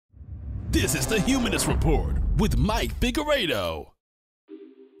This is the Humanist Report with Mike Figueredo.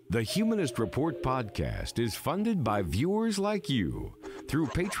 The Humanist Report podcast is funded by viewers like you through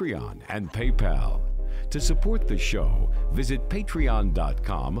Patreon and PayPal. To support the show, visit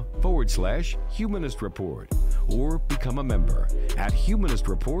patreon.com/Humanist Report or become a member at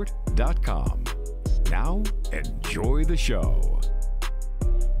humanistreport.com. Now, enjoy the show.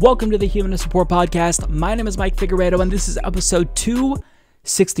 Welcome to the Humanist Report podcast. My name is Mike Figueredo, and this is episode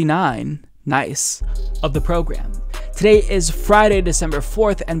 269, of the program. Today is Friday, December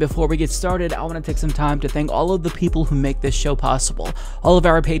 4th, and before we get started, I want to take some time to thank all of the people who make this show possible. All of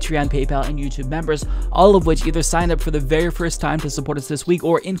our Patreon, PayPal, and YouTube members, all of which either signed up for the very first time to support us this week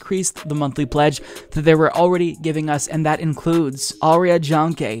or increased the monthly pledge that they were already giving us, and that includes Aria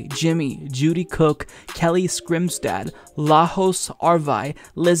Jonke, Jimmy, Judy Cook, Kelly Scrimstad, Lajos Arvai,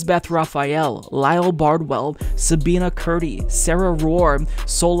 Lisbeth Raphael, Lyle Bardwell, Sabina Curdy, Sarah Rohr,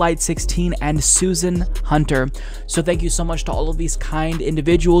 Soullight16, and Susan Hunter. So thank you so much to all of these kind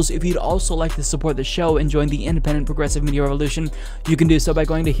individuals. If you'd also like to support the show and join the independent progressive media revolution, you can do so by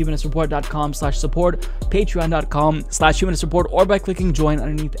going to humanistreport.com/support, patreon.com/humanistreport, or by clicking join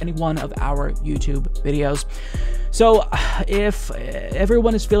underneath any one of our YouTube videos. So if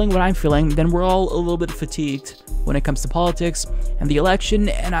everyone is feeling what I'm feeling, then we're all a little bit fatigued when it comes to politics and the election,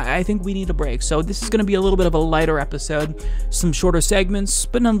 and I think we need a break. So this is going to be a little bit of a lighter episode, some shorter segments,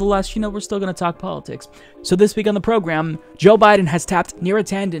 but nonetheless, we're still going to talk politics. So this week on the program, Joe Biden has tapped Neera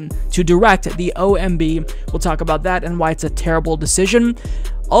Tanden to direct the OMB. We'll talk about that and why it's a terrible decision.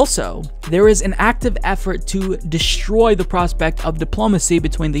 Also, there is an active effort to destroy the prospect of diplomacy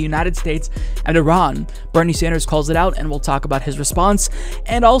between the United States and Iran. Bernie Sanders calls it out, and we'll talk about his response.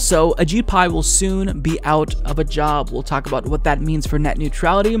 And also, Ajit will soon be out of a job. We'll talk about what that means for net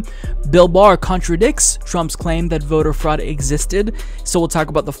neutrality. Bill Barr contradicts Trump's claim that voter fraud existed, so we'll talk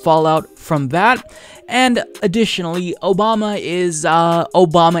about the fallout from that. And additionally, Obama is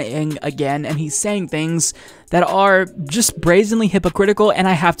Obama-ing again, and he's saying things that are just brazenly hypocritical, and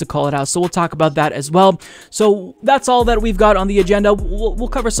I have to call it out, so we'll talk about that as well. So that's all that we've got on the agenda. We'll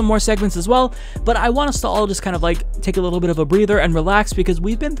cover some more segments as well, but I want us to all just kind of take a little bit of a breather and relax, because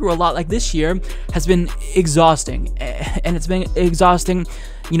we've been through a lot. This year has been exhausting, and it's been exhausting,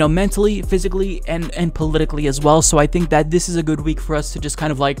 mentally, physically, and politically as well. So I think that this is a good week for us to just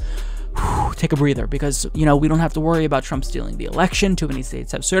kind of take a breather, because we don't have to worry about Trump stealing the election. Too many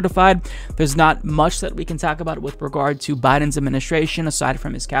states have certified. There's not much that we can talk about with regard to Biden's administration aside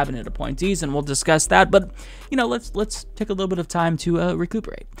from his cabinet appointees, and we'll discuss that. But let's take a little bit of time to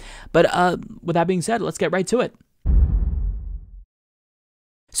recuperate. But with that being said, let's get right to it.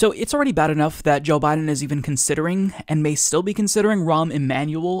 So it's already bad enough that Joe Biden is even considering, and may still be considering, Rahm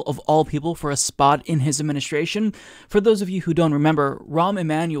Emanuel, of all people, for a spot in his administration. For those of you who don't remember, Rahm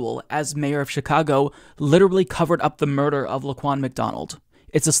Emanuel, as mayor of Chicago, literally covered up the murder of Laquan McDonald.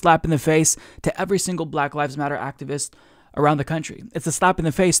 It's a slap in the face to every single Black Lives Matter activist around the country. It's a slap in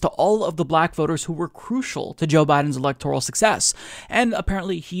the face to all of the black voters who were crucial to Joe Biden's electoral success. And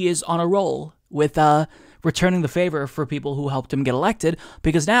apparently he is on a roll with returning the favor for people who helped him get elected,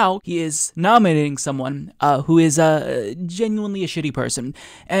 because now he is nominating someone who is genuinely a shitty person.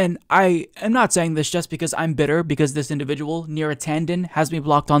 And I am not saying this just because I'm bitter because this individual, Neera Tanden, has me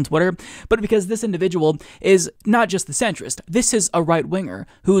blocked on Twitter, but because this individual is not just the centrist. This is a right-winger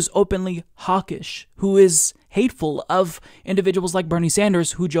who is openly hawkish, who is hateful of individuals like Bernie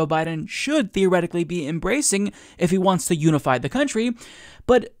Sanders, who Joe Biden should theoretically be embracing if he wants to unify the country.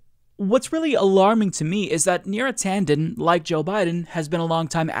 But what's really alarming to me is that Neera Tanden, like Joe Biden, has been a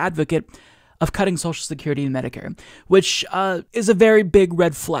longtime advocate of cutting Social Security and Medicare, which is a very big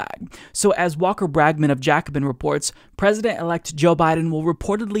red flag. So as Walker Bragman of Jacobin reports, President-elect Joe Biden will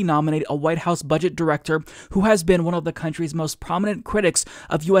reportedly nominate a White House budget director who has been one of the country's most prominent critics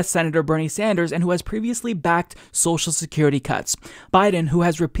of U.S. Senator Bernie Sanders and who has previously backed Social Security cuts. Biden, who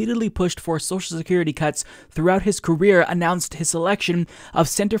has repeatedly pushed for Social Security cuts throughout his career, announced his selection of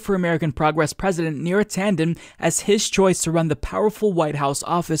Center for American Progress President Neera Tanden as his choice to run the powerful White House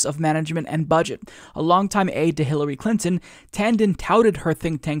Office of Management and Budget. A longtime aide to Hillary Clinton, Tanden touted her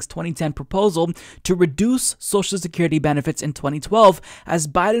think tank's 2010 proposal to reduce Social Security benefits in 2012 as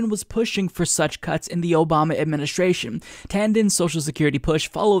Biden was pushing for such cuts in the Obama administration. Tanden's Social Security push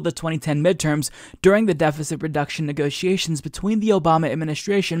followed the 2010 midterms during the deficit reduction negotiations between the Obama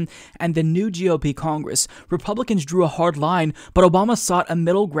administration and the new GOP Congress. Republicans drew a hard line, but Obama sought a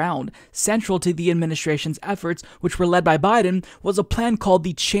middle ground. Central to the administration's efforts, which were led by Biden, was a plan called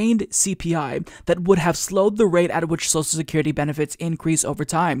the Chained CPI CPI that would have slowed the rate at which Social Security benefits increase over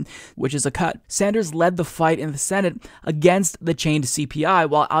time, which is a cut. Sanders led the fight in the Senate against the chained CPI,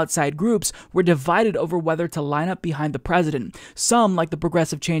 while outside groups were divided over whether to line up behind the president. Some, like the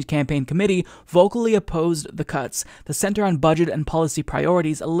Progressive Change Campaign Committee, vocally opposed the cuts. The Center on Budget and Policy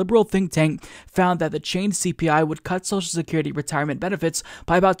Priorities, a liberal think tank, found that the chained CPI would cut Social Security retirement benefits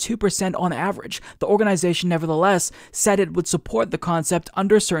by about 2% on average. The organization, nevertheless, said it would support the concept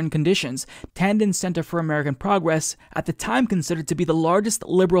under certain conditions. Tanden Center for American Progress, at the time considered to be the largest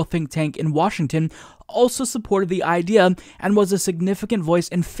liberal think tank in Washington, also supported the idea and was a significant voice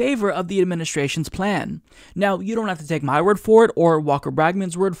in favor of the administration's plan. Now, you don't have to take my word for it or Walker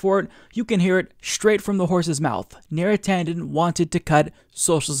Bragman's word for it. You can hear it straight from the horse's mouth. Neera Tanden wanted to cut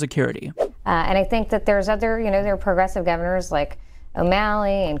Social Security. And I think that there's other, there are progressive governors like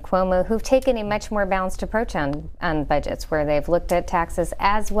O'Malley and Cuomo who've taken a much more balanced approach on budgets, where they've looked at taxes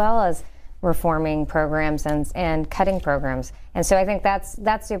as well as reforming programs and cutting programs. And so I think that's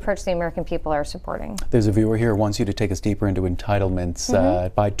the approach the American people are supporting. There's a viewer here who wants you to take us deeper into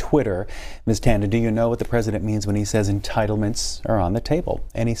entitlements by Twitter. Ms. Tanden, do you know what the president means when he says entitlements are on the table?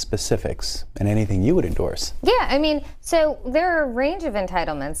 Any specifics and anything you would endorse? Yeah, so there are a range of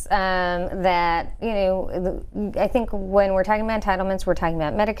entitlements that, I think when we're talking about entitlements, we're talking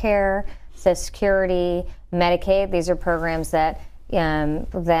about Medicare, Social Security, Medicaid. These are programs that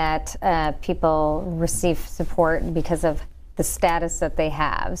people receive support because of the status that they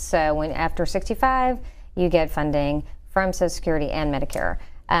have. So when after 65, you get funding from Social Security and Medicare.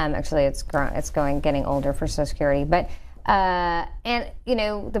 Actually, it's getting older for Social Security. But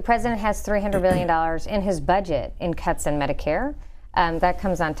the president has $300 billion in his budget in cuts in Medicare. That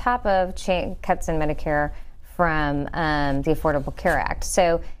comes on top of cuts in Medicare from the Affordable Care Act.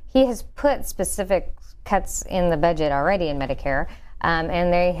 So he has put specific cuts in the budget already in Medicare,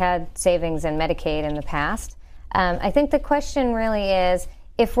 and they had savings in Medicaid in the past. I think the question really is,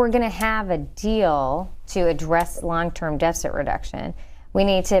 if we're going to have a deal to address long-term deficit reduction, we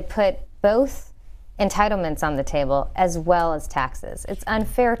need to put both entitlements on the table as well as taxes. It's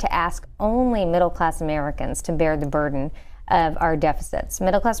unfair to ask only middle-class Americans to bear the burden of our deficits.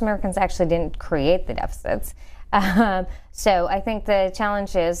 Middle-class Americans actually didn't create the deficits. So I think the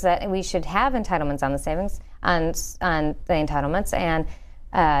challenge is that we should have entitlements on the savings, on the entitlements, and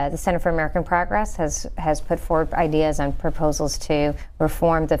the Center for American Progress has put forward ideas on proposals to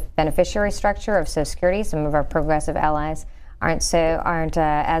reform the beneficiary structure of Social Security. Some of our progressive allies aren't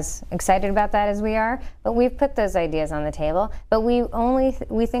as excited about that as we are, but we've put those ideas on the table. But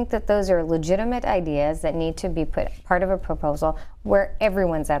we think that those are legitimate ideas that need to be put part of a proposal where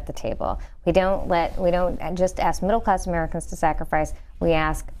everyone's at the table. We don't just ask middle-class Americans to sacrifice. We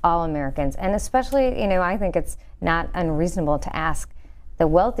ask all Americans, and especially, I think it's not unreasonable to ask the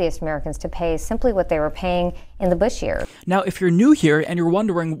wealthiest Americans to pay simply what they were paying in the Bush years. Now, if you're new here and you're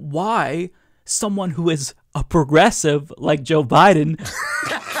wondering why someone who is a progressive like Joe Biden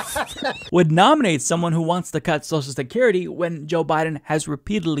would nominate someone who wants to cut Social Security when Joe Biden has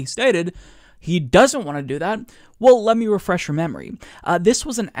repeatedly stated he doesn't want to do that, well, let me refresh your memory. This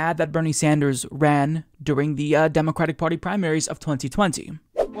was an ad that Bernie Sanders ran during the Democratic Party primaries of 2020.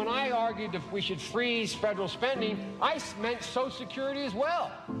 When I argued that we should freeze federal spending, I meant Social Security as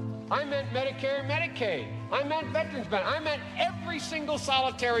well. I meant Medicare and Medicaid. I meant veterans benefits. I meant every single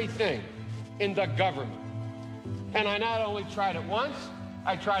solitary thing in the government. And I not only tried it once,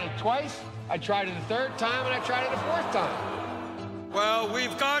 I tried it twice, I tried it a third time, and I tried it a fourth time. Well,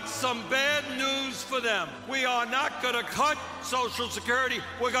 we've got some bad news for them. We are not going to cut Social Security.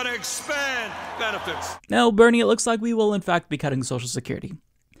 We're going to expand benefits. Now, Bernie, it looks like we will in fact be cutting Social Security.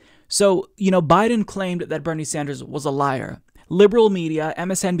 So, Biden claimed that Bernie Sanders was a liar. Liberal media,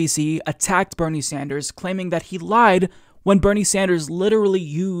 MSNBC, attacked Bernie Sanders, claiming that he lied when Bernie Sanders literally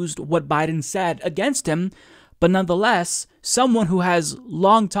used what Biden said against him. But nonetheless, someone who has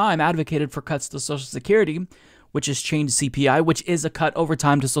long time advocated for cuts to Social Security, which is changed CPI, which is a cut over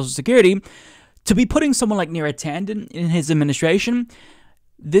time to Social Security, to be putting someone like Neera Tanden in his administration,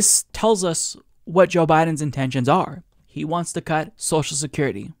 this tells us what Joe Biden's intentions are. He wants to cut Social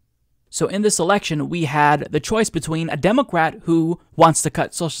Security. So in this election, we had the choice between a Democrat who wants to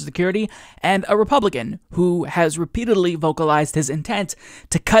cut Social Security and a Republican who has repeatedly vocalized his intent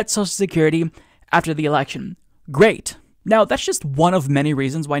to cut Social Security after the election. Great. Now, that's just one of many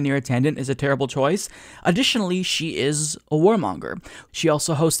reasons why Neera Tanden is a terrible choice. Additionally, she is a warmonger. She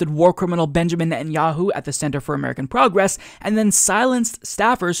also hosted war criminal Benjamin Netanyahu at the Center for American Progress, and then silenced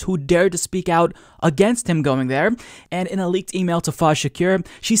staffers who dared to speak out against him going there. And in a leaked email to Fawaz Shakir,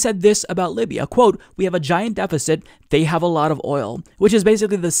 she said this about Libya, quote, "We have a giant deficit. They have a lot of oil," which is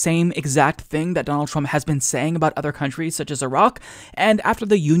basically the same exact thing that Donald Trump has been saying about other countries such as Iraq. And after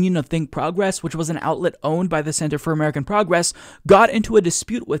the Union of Think Progress, which was an outlet owned by the Center for American Progress, got into a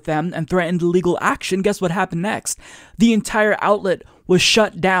dispute with them and threatened legal action, guess what happened next? The entire outlet was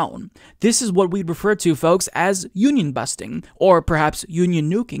shut down. This is what we'd refer to, folks, as union busting, or perhaps union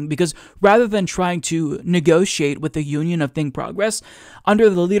nuking, because rather than trying to negotiate with the Union of Think Progress, under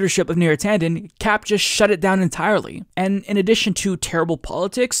the leadership of Neera Tanden, CAP just shut it down entirely. And in addition to terrible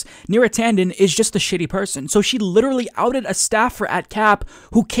politics, Neera Tanden is just a shitty person. So she literally outed a staffer at CAP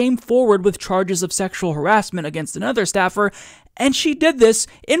who came forward with charges of sexual harassment against another staffer, and she did this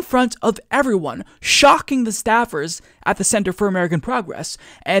in front of everyone, shocking the staffers at the Center for American Progress.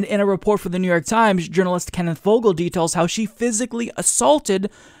 And in a report for the New York Times, journalist Kenneth Vogel details how she physically assaulted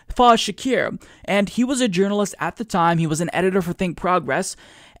Fawaz Shakir. And he was a journalist at the time. He was an editor for Think Progress.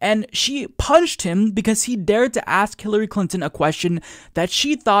 And she punched him because he dared to ask Hillary Clinton a question that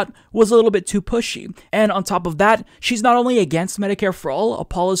she thought was a little bit too pushy. And on top of that, she's not only against Medicare for All, a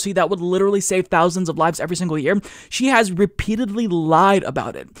policy that would literally save thousands of lives every single year, she has repeatedly lied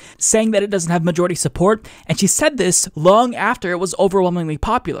about it, saying that it doesn't have majority support, and she said this long after it was overwhelmingly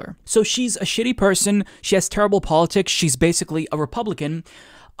popular. So she's a shitty person, she has terrible politics, she's basically a Republican,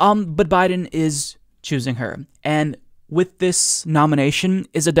 but Biden is choosing her. And with this nomination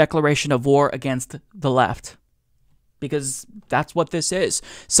is a declaration of war against the left. Because that's what this is.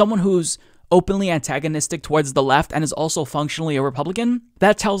 Someone who's openly antagonistic towards the left and is also functionally a Republican,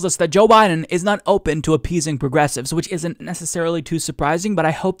 that tells us that Joe Biden is not open to appeasing progressives, which isn't necessarily too surprising, but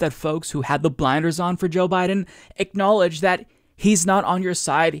I hope that folks who had the blinders on for Joe Biden acknowledge that he's not on your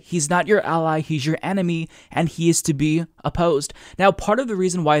side, he's not your ally, he's your enemy, and he is to be opposed. Now, part of the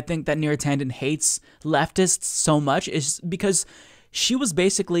reason why I think that Neera Tanden hates leftists so much is because she was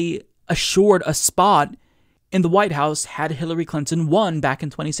basically assured a spot in the White House had Hillary Clinton won back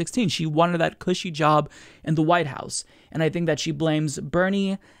in 2016. She wanted that cushy job in the White House. And I think that she blames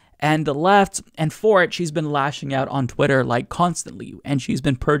Bernie and the left, and for it, she's been lashing out on Twitter like constantly, and she's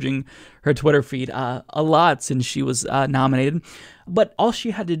been purging her Twitter feed a lot since she was nominated. But all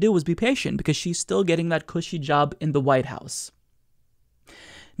she had to do was be patient because she's still getting that cushy job in the White House.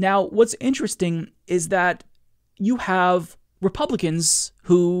 Now, what's interesting is that you have Republicans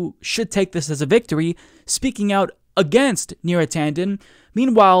who should take this as a victory speaking out against Neera Tanden.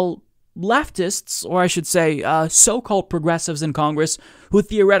 Meanwhile, leftists, or I should say so-called progressives in Congress, who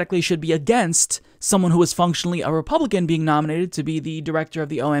theoretically should be against someone who is functionally a Republican being nominated to be the director of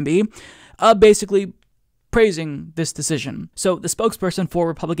the OMB, basically praising this decision. So the spokesperson for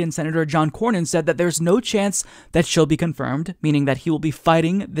Republican Senator John Cornyn said that there's no chance that she'll be confirmed, meaning that he will be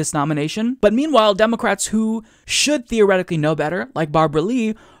fighting this nomination. But meanwhile, Democrats who should theoretically know better, like Barbara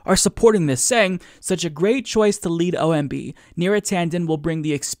Lee, are supporting this, saying, "Such a great choice to lead OMB. Neera Tanden will bring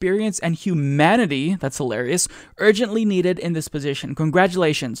the experience and humanity," that's hilarious, "urgently needed in this position.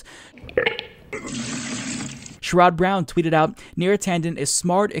 Congratulations." Sherrod Brown tweeted out, "Neera Tanden is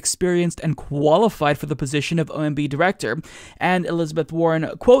smart, experienced, and qualified for the position of OMB director." And Elizabeth Warren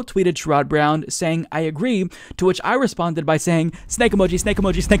quote tweeted Sherrod Brown saying, "I agree," to which I responded by saying, "Snake emoji, snake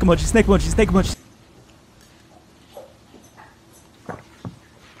emoji, snake emoji, snake emoji, snake emoji."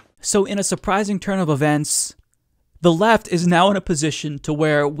 So in a surprising turn of events, the left is now in a position to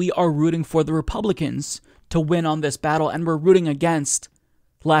where we are rooting for the Republicans to win on this battle, and we're rooting against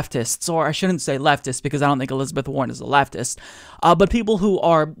leftists, or I shouldn't say leftists because I don't think Elizabeth Warren is a leftist, but people who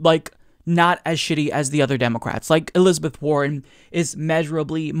are like not as shitty as the other Democrats. Like Elizabeth Warren is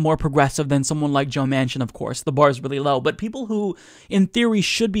measurably more progressive than someone like Joe Manchin, of course. The bar is really low, but people who in theory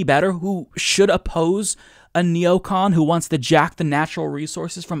should be better, who should oppose a neocon who wants to jack the natural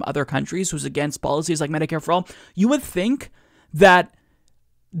resources from other countries, who's against policies like Medicare for All, you would think that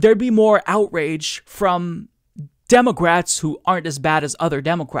there'd be more outrage from Democrats who aren't as bad as other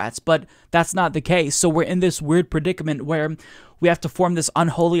Democrats, but that's not the case. So we're in this weird predicament where we have to form this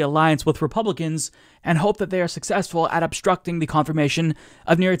unholy alliance with Republicans and hope that they are successful at obstructing the confirmation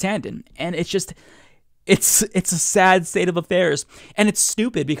of Neera Tanden. And it's just, it's a sad state of affairs. And it's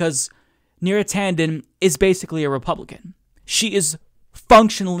stupid because Neera Tanden is basically a Republican. She is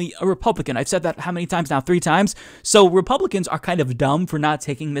functionally a Republican. I've said that how many times now? 3 times. So Republicans are kind of dumb for not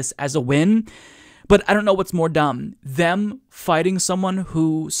taking this as a win. But I don't know what's more dumb, them fighting someone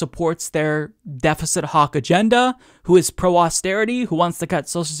who supports their deficit hawk agenda, who is pro-austerity, who wants to cut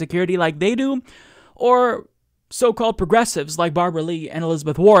Social Security like they do, or so-called progressives like Barbara Lee and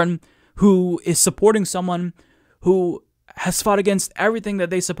Elizabeth Warren, who is supporting someone who has fought against everything that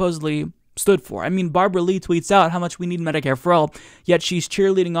they supposedly stood for. I mean, Barbara Lee tweets out how much we need Medicare for all, yet she's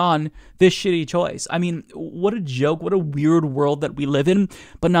cheerleading on this shitty choice. I mean, what a joke, what a weird world that we live in.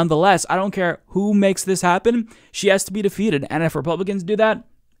 But nonetheless, I don't care who makes this happen, she has to be defeated. And if Republicans do that,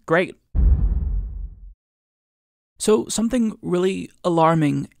 great. So something really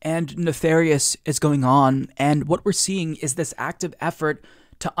alarming and nefarious is going on, and what we're seeing is this active effort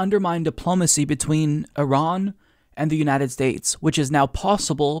to undermine diplomacy between Iran and the United States, which is now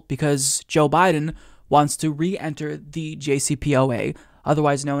possible because Joe Biden wants to re-enter the JCPOA,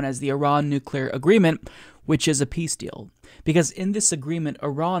 otherwise known as the Iran Nuclear Agreement, which is a peace deal. Because in this agreement,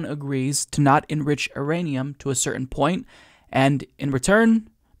 Iran agrees to not enrich uranium to a certain point, and in return,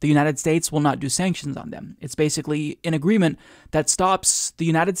 the United States will not do sanctions on them. It's basically an agreement that stops the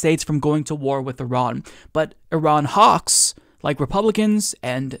United States from going to war with Iran. But Iran hawks, like Republicans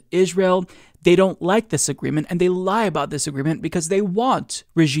and Israel, they don't like this agreement, and they lie about this agreement because they want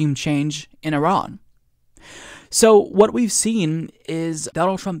regime change in Iran. So what we've seen is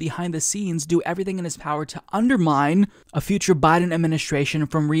Donald Trump behind the scenes do everything in his power to undermine a future Biden administration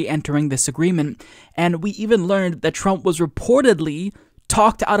from re-entering this agreement. And we even learned that Trump was reportedly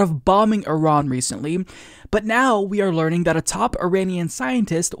talked out of bombing Iran recently, but now we are learning that a top Iranian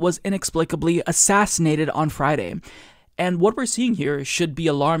scientist was inexplicably assassinated on Friday. And what we're seeing here should be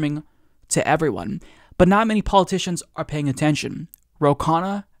alarming to everyone, but not many politicians are paying attention. Ro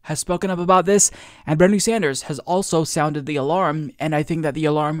Khanna has spoken up about this, and Bernie Sanders has also sounded the alarm, and I think that the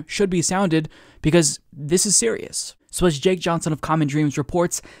alarm should be sounded because this is serious. So as Jake Johnson of Common Dreams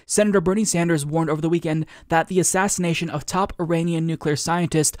reports, Senator Bernie Sanders warned over the weekend that the assassination of top Iranian nuclear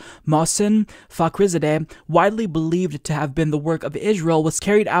scientist Mohsen Fakhrizadeh, widely believed to have been the work of Israel, was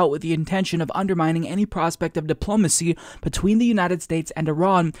carried out with the intention of undermining any prospect of diplomacy between the United States and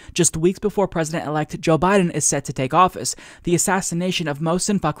Iran just weeks before President-elect Joe Biden is set to take office. The assassination of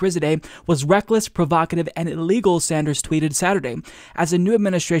Mohsen Fakhrizadeh was reckless, provocative, and illegal, Sanders tweeted Saturday. As a new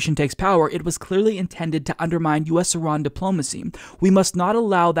administration takes power, it was clearly intended to undermine U.S.-Iran diplomacy. We must not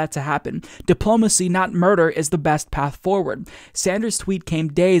allow that to happen. Diplomacy, not murder, is the best path forward. Sanders' tweet came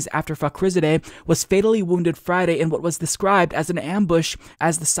days after Fakhrizadeh was fatally wounded Friday in what was described as an ambush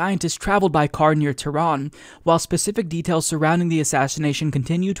as the scientist traveled by car near Tehran. While specific details surrounding the assassination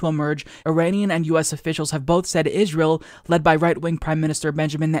continue to emerge, Iranian and U.S. officials have both said Israel, led by right-wing Prime Minister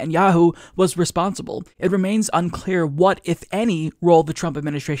Benjamin Netanyahu, was responsible. It remains unclear what, if any, role the Trump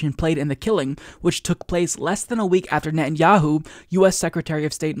administration played in the killing, which took place less than a week after Netanyahu, U.S. Secretary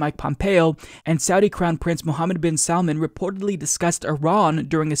of State Mike Pompeo, and Saudi Crown Prince Mohammed bin Salman reportedly discussed Iran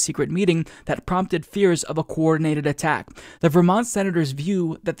during a secret meeting that prompted fears of a coordinated attack. The Vermont senator's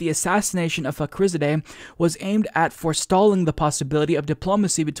view that the assassination of Fakhrizadeh was aimed at forestalling the possibility of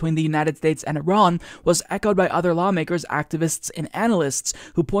diplomacy between the United States and Iran was echoed by other lawmakers, activists, and analysts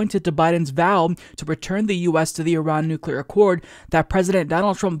who pointed to Biden's vow to return the U.S. to the Iran nuclear accord that President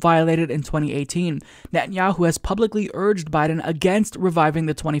Donald Trump violated in 2018. Netanyahu has publicly urged Biden against reviving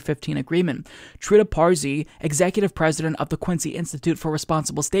the 2015 agreement. Trita Parsi, executive president of the Quincy Institute for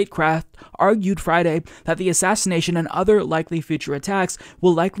Responsible Statecraft, argued Friday that the assassination and other likely future attacks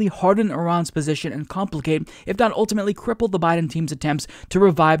will likely harden Iran's position and complicate, if not ultimately cripple, the Biden team's attempts to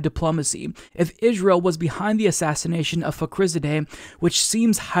revive diplomacy. If Israel was behind the assassination of Fakhrizadeh, which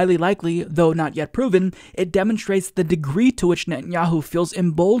seems highly likely, though not yet proven, it demonstrates the degree to which Netanyahu feels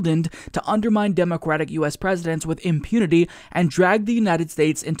emboldened to undermine democratic U.S. presidents with impunity and drag the United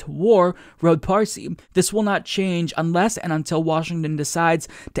States into war, wrote Parsi. This will not change unless and until Washington decides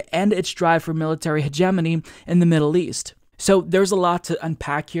to end its drive for military hegemony in the Middle East. So there's a lot to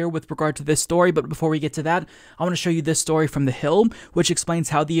unpack here with regard to this story, but before we get to that, I want to show you this story from The Hill, which explains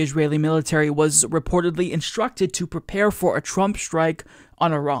how the Israeli military was reportedly instructed to prepare for a Trump strike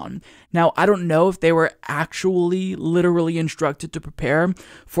on Iran. Now, I don't know if they were actually literally instructed to prepare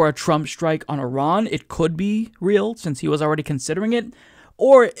for a Trump strike on Iran. It could be real, since he was already considering it,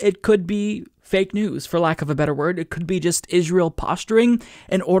 or it could be fake news, for lack of a better word. It could be just Israel posturing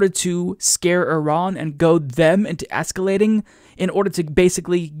in order to scare Iran and goad them into escalating, in order to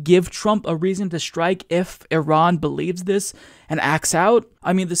basically give Trump a reason to strike if Iran believes this and acts out.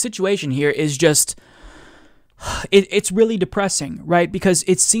 I mean, the situation here is just it's really depressing, right? Because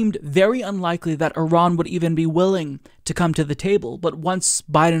it seemed very unlikely that Iran would even be willing to come to the table. But once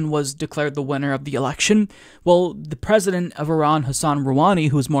Biden was declared the winner of the election, well, the president of Iran, Hassan Rouhani,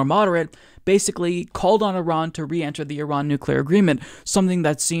 who's more moderate, basically called on Iran to re-enter the Iran nuclear agreement, something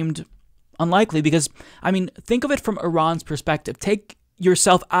that seemed unlikely because, I mean, think of it from Iran's perspective. Take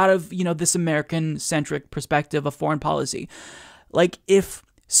yourself out of, this American-centric perspective of foreign policy. Like, if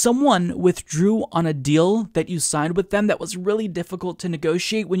someone withdrew on a deal that you signed with them that was really difficult to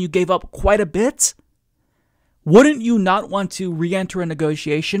negotiate when you gave up quite a bit, wouldn't you not want to re-enter a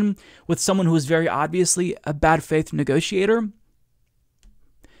negotiation with someone who is very obviously a bad faith negotiator?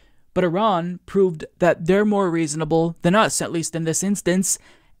 But Iran proved that they're more reasonable than us, at least in this instance,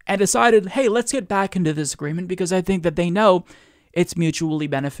 and decided, hey, let's get back into this agreement because I think that they know it's mutually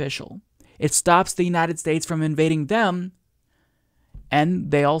beneficial. It stops the United States from invading them,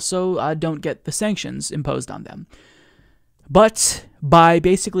 and they also don't get the sanctions imposed on them. But by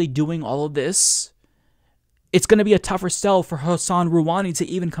basically doing all of this, it's going to be a tougher sell for Hassan Rouhani to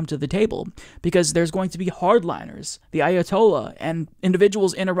even come to the table because there's going to be hardliners, the Ayatollah, and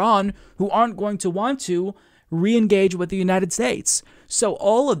individuals in Iran who aren't going to want to re-engage with the United States. So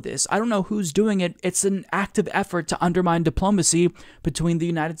all of this, I don't know who's doing it, it's an active effort to undermine diplomacy between the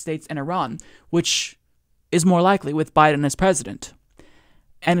United States and Iran, which is more likely with Biden as president.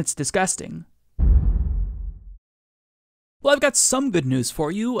 And it's disgusting. Well, I've got some good news for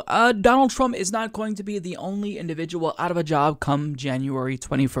you. Donald Trump is not going to be the only individual out of a job come January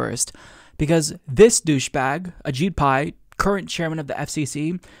 21st, because this douchebag, Ajit Pai, current chairman of the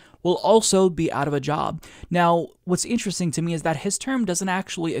FCC, will also be out of a job. Now, what's interesting to me is that his term doesn't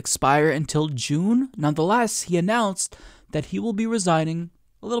actually expire until June. Nonetheless, he announced that he will be resigning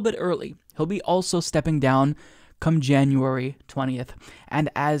a little bit early. He'll be also stepping down come January 20th. And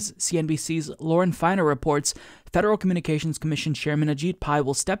as CNBC's Lauren Feiner reports, Federal Communications Commission Chairman Ajit Pai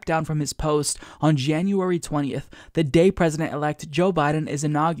will step down from his post on January 20th, the day President-elect Joe Biden is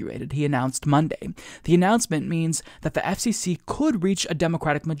inaugurated, he announced Monday. The announcement means that the FCC could reach a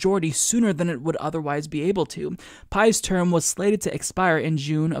Democratic majority sooner than it would otherwise be able to. Pai's term was slated to expire in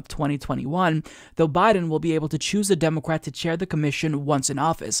June of 2021, though Biden will be able to choose a Democrat to chair the commission once in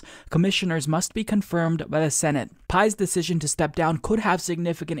office. Commissioners must be confirmed by the Senate. Pai's decision to step down could have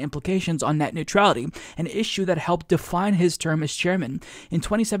significant implications on net neutrality, an issue that helped define his term as chairman. In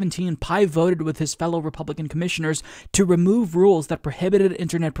 2017, Pai voted with his fellow Republican commissioners to remove rules that prohibited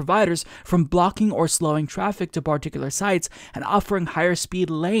internet providers from blocking or slowing traffic to particular sites and offering higher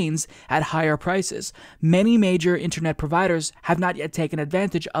speed lanes at higher prices. Many major internet providers have not yet taken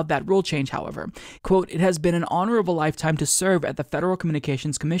advantage of that rule change, however. Quote, "It has been an honor of a lifetime to serve at the Federal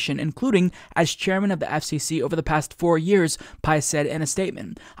Communications Commission, including as chairman of the FCC over the past 4 years, Pai said in a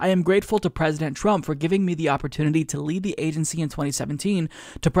statement. I am grateful to President Trump for giving me the opportunity to lead the agency in 2017,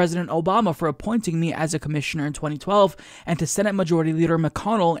 to President Obama for appointing me as a commissioner in 2012, and to Senate Majority Leader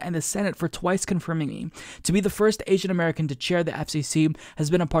McConnell and the Senate for twice confirming me. To be the first Asian American to chair the FCC has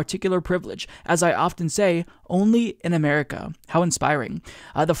been a particular privilege. As I often say, only in America." How inspiring.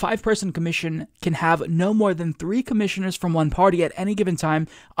 The 5-person commission can have no more than 3 commissioners from one party at any given time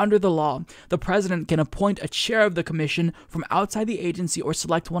under the law. The president can appoint a chair of the commission from outside the agency or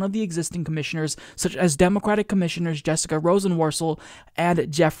select one of the existing commissioners, such as Democratic Commissioners Jessica Rosenworcel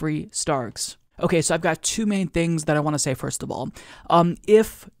and Jeffrey Starks. Okay, so I've got 2 main things that I want to say first of all.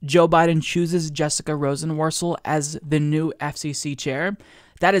 If Joe Biden chooses Jessica Rosenworcel as the new FCC chair,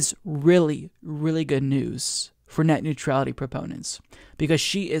 that is really, really good news for net neutrality proponents, because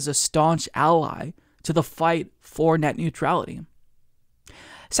she is a staunch ally to the fight for net neutrality.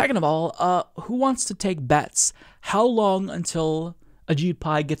 Second of all, who wants to take bets? How long until Ajit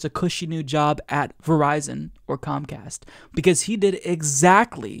Pai gets a cushy new job at Verizon or Comcast? Because he did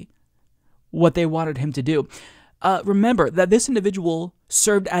exactly what they wanted him to do. Remember that this individual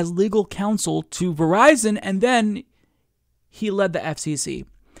served as legal counsel to Verizon, and then he led the FCC.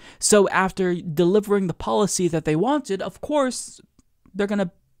 So after delivering the policy that they wanted, of course, they're going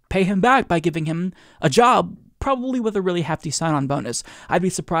to pay him back by giving him a job, probably with a really hefty sign-on bonus. I'd be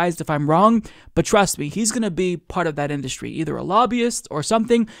surprised if I'm wrong, but trust me, he's going to be part of that industry, either a lobbyist or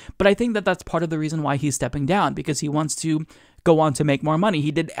something, but I think that that's part of the reason why he's stepping down, because he wants to go on to make more money.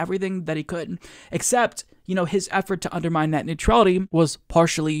 He did everything that he could, except, his effort to undermine net neutrality was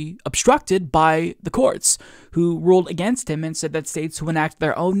partially obstructed by the courts, who ruled against him and said that states who enact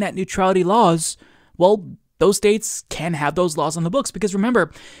their own net neutrality laws, well, those states can have those laws on the books, because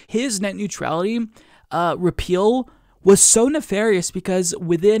remember, his net neutrality repeal was so nefarious because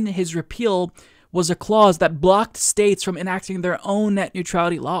within his repeal was a clause that blocked states from enacting their own net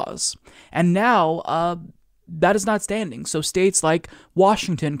neutrality laws. And now that is not standing. So states like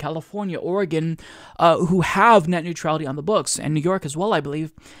Washington, California, Oregon, who have net neutrality on the books, and New York as well, I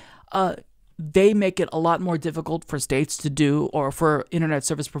believe, they make it a lot more difficult for states to do, or for internet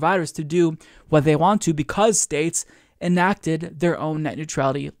service providers to do what they want to, because states enacted their own net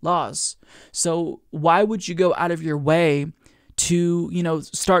neutrality laws. So why would you go out of your way to,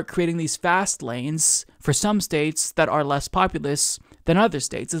 start creating these fast lanes for some states that are less populous than other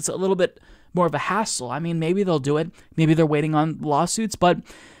states? It's a little bit more of a hassle. I mean, maybe they'll do it. Maybe they're waiting on lawsuits. But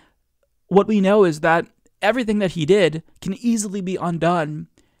what we know is that everything that he did can easily be undone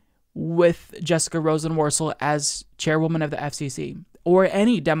with Jessica Rosenworcel as chairwoman of the FCC, or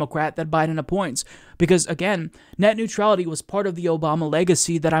any Democrat that Biden appoints. Because, again, net neutrality was part of the Obama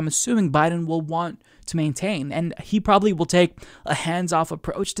legacy that I'm assuming Biden will want to maintain. And he probably will take a hands-off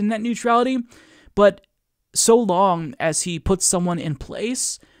approach to net neutrality. But so long as he puts someone in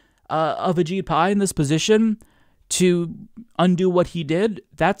place of Ajit Pai in this position to undo what he did,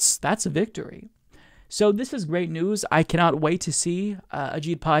 that's a victory. So this is great news. I cannot wait to see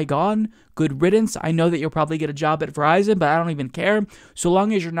Ajit Pai gone. Good riddance. I know that you'll probably get a job at Verizon, but I don't even care. So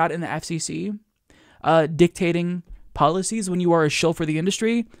long as you're not in the FCC dictating policies when you are a shill for the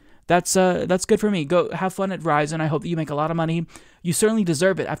industry, that's good for me. Go have fun at Verizon. I hope that you make a lot of money. You certainly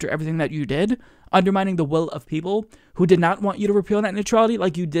deserve it after everything that you did, undermining the will of people who did not want you to repeal net neutrality,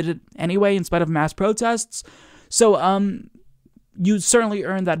 like you did it anyway in spite of mass protests. So, you certainly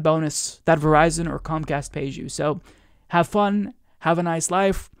earned that bonus that Verizon or Comcast pays you. So have fun, have a nice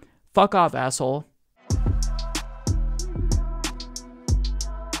life. Fuck off, asshole.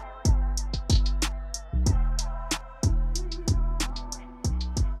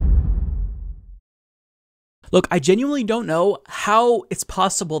 Look, I genuinely don't know how it's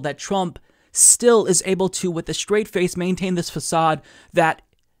possible that Trump still is able to, with a straight face, maintain this facade that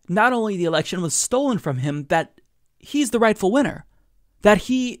not only the election was stolen from him, that he's the rightful winner, that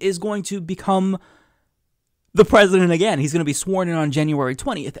he is going to become the president again. He's going to be sworn in on January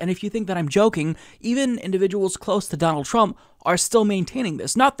 20th. And if you think that I'm joking, even individuals close to Donald Trump are still maintaining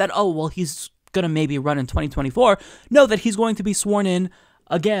this. Not that, oh, well, he's going to maybe run in 2024. No, that he's going to be sworn in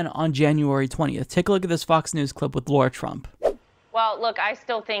again on January 20th. Take a look at this Fox News clip with Laura Trump. Well, look, I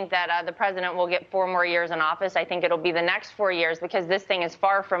still think that the president will get 4 more years in office. I think it'll be the next 4 years because this thing is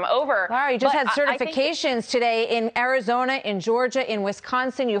far from over. Laura, you just had certifications today in Arizona, in Georgia, in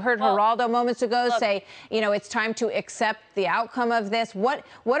Wisconsin. You heard Geraldo moments ago say, it's time to accept the outcome of this. What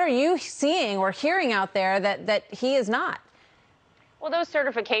are you seeing or hearing out there that he is not? Well, those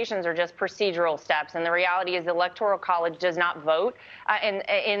certifications are just procedural steps, and the reality is the Electoral College does not vote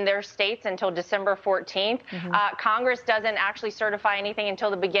in their states until December 14th. Congress doesn't actually certify anything until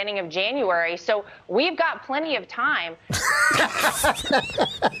the beginning of January, so we've got plenty of time.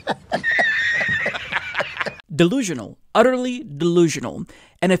 Delusional, utterly delusional.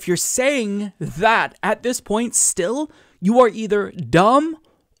 And if you're saying that at this point still, you are either dumb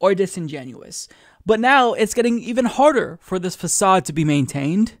or disingenuous. But now it's getting even harder for this facade to be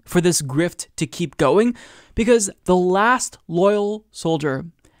maintained, for this grift to keep going, because the last loyal soldier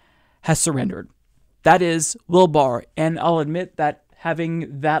has surrendered. That is Will Barr. And I'll admit that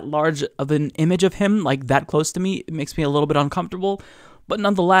having that large of an image of him, like that close to me, it makes me a little bit uncomfortable. But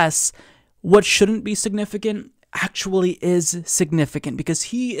nonetheless, what shouldn't be significant actually is significant, because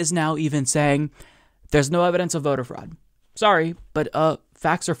he is now even saying there's no evidence of voter fraud. Sorry, but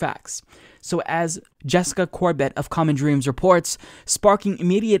facts are facts. So as Jessica Colbert of Common Dreams reports, sparking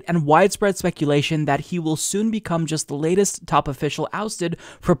immediate and widespread speculation that he will soon become just the latest top official ousted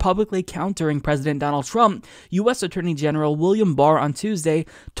for publicly countering President Donald Trump, U.S. Attorney General William Barr on Tuesday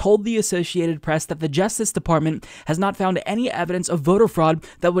told the Associated Press that the Justice Department has not found any evidence of voter fraud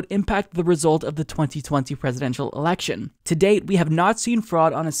that would impact the result of the 2020 presidential election. To date, we have not seen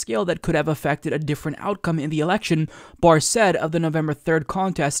fraud on a scale that could have affected a different outcome in the election, Barr said of the November 3rd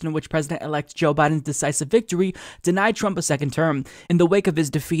contest in which President-elect Joe Biden's decisive victory denied Trump a second term. In the wake of his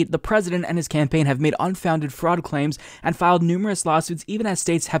defeat, the president and his campaign have made unfounded fraud claims and filed numerous lawsuits even as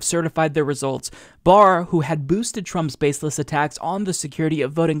states have certified their results. Barr, who had boosted Trump's baseless attacks on the security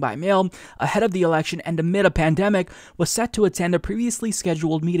of voting by mail ahead of the election and amid a pandemic, was set to attend a previously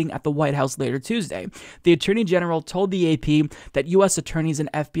scheduled meeting at the White House later Tuesday. The Attorney General told the AP that U.S. attorneys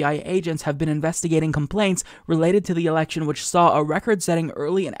and FBI agents have been investigating complaints related to the election, which saw a record-setting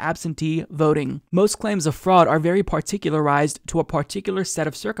early and absentee absentee voting. Most claims of fraud are very particularized to a particular set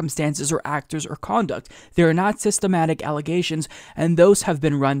of circumstances or actors or conduct. They are not systematic allegations, and those have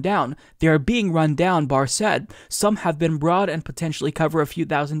been run down. They are being run down, Barr said. Some have been broad and potentially cover a few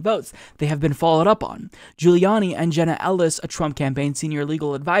thousand votes. They have been followed up on. Giuliani and Jenna Ellis, a Trump campaign senior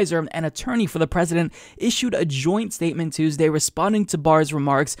legal advisor and attorney for the president, issued a joint statement Tuesday responding to Barr's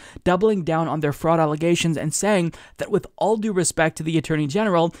remarks, doubling down on their fraud allegations and saying that with all due respect to the Attorney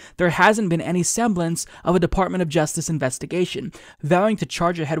General, there hasn't been any semblance of a Department of Justice investigation, vowing to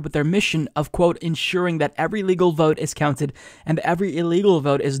charge ahead with their mission of, quote, ensuring that every legal vote is counted and every illegal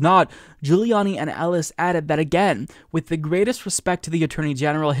vote is not. Giuliani and Ellis added that again, with the greatest respect to the Attorney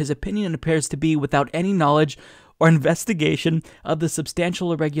General, his opinion appears to be without any knowledge or investigation of the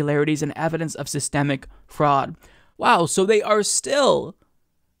substantial irregularities and evidence of systemic fraud. Wow, so they are still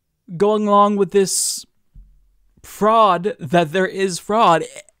going along with this fraud, that there is fraud.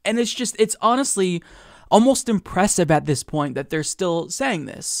 And it's honestly almost impressive at this point that they're still saying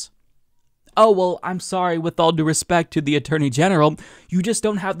this. Oh, well, I'm sorry, with all due respect to the Attorney General, you just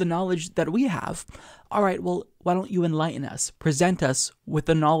don't have the knowledge that we have. All right, well, why don't you enlighten us? Present us with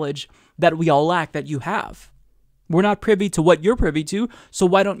the knowledge that we all lack that you have. We're not privy to what you're privy to, so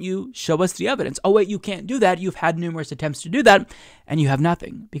why don't you show us the evidence? Oh, wait, you can't do that. You've had numerous attempts to do that, and you have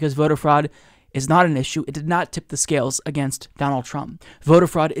nothing, because voter fraud is not an issue. It did not tip the scales against Donald Trump. Voter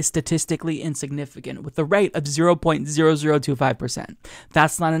fraud is statistically insignificant, with a rate of 0.0025%.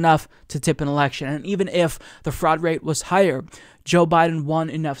 That's not enough to tip an election, and even if the fraud rate was higher, Joe Biden won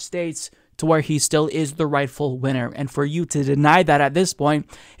enough states to where he still is the rightful winner. And for you to deny that at this point,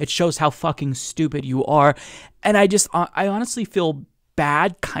 it shows how fucking stupid you are. And I honestly feel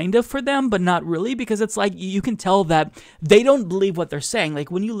bad kind of for them, but not really, because it's like you can tell that they don't believe what they're saying.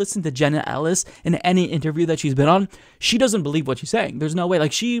 Like when you listen to Jenna Ellis in any interview that she's been on, she doesn't believe what she's saying. There's no way.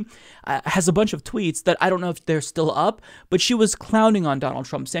 Like she has a bunch of tweets that I don't know if they're still up, but she was clowning on Donald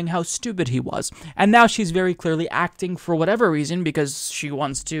Trump, saying how stupid he was. And now she's very clearly acting for whatever reason because she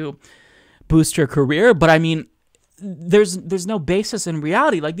wants to boost her career. But I mean, there's no basis in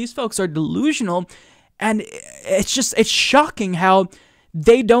reality. Like these folks are delusional. And it's shocking how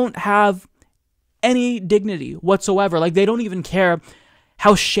they don't have any dignity whatsoever. Like they don't even care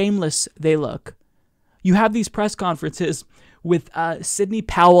how shameless they look. You have these press conferences with Sidney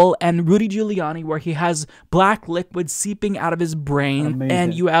Powell and Rudy Giuliani where he has black liquid seeping out of his brain. Amazing.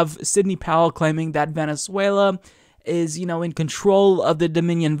 And you have Sidney Powell claiming that Venezuela is, in control of the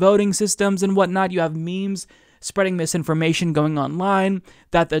Dominion voting systems and whatnot. You have memes spreading misinformation going online,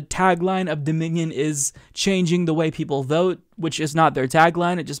 that the tagline of Dominion is changing the way people vote, which is not their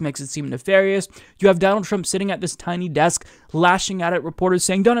tagline. It just makes it seem nefarious. You have Donald Trump sitting at this tiny desk, lashing out at reporters,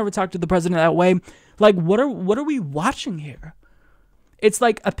 saying, don't ever talk to the president that way. Like, what are we watching here? It's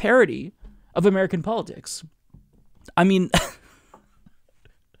like a parody of American politics. I mean,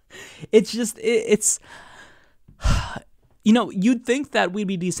 it's you'd think that we'd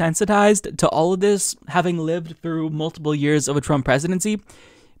be desensitized to all of this, having lived through multiple years of a Trump presidency,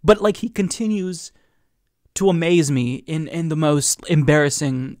 but like he continues to amaze me in the most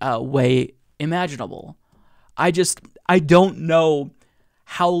embarrassing way imaginable. I don't know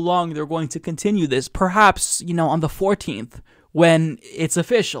how long they're going to continue this. Perhaps, on the 14th, when it's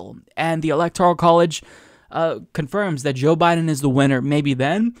official and the Electoral College confirms that Joe Biden is the winner, maybe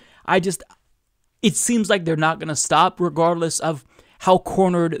then. It seems like they're not going to stop regardless of how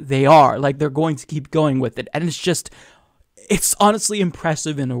cornered they are. Like they're going to keep going with it. And it's honestly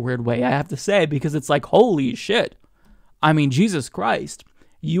impressive in a weird way, I have to say, because it's like, holy shit. I mean, Jesus Christ,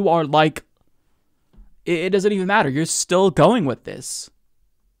 you are like, it doesn't even matter. You're still going with this.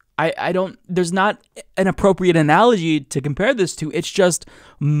 There's not an appropriate analogy to compare this to. It's just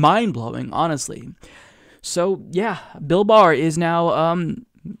mind blowing, honestly. So yeah, Bill Barr is now,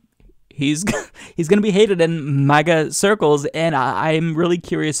 He's going to be hated in MAGA circles, and I'm really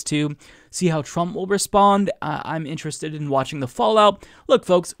curious to see how Trump will respond. I'm interested in watching the fallout. Look,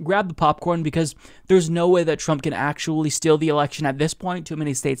 folks, grab the popcorn because there's no way that Trump can actually steal the election at this point. Too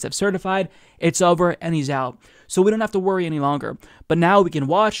many states have certified. It's over, and he's out. So we don't have to worry any longer. But now we can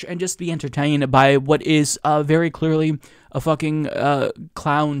watch and just be entertained by what is very clearly a fucking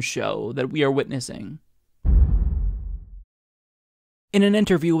clown show that we are witnessing. In an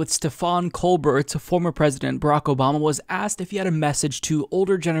interview with Stephen Colbert, former President Barack Obama was asked if he had a message to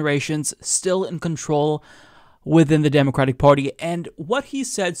older generations still in control within the Democratic Party, and what he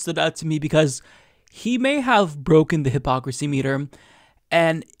said stood out to me because he may have broken the hypocrisy meter,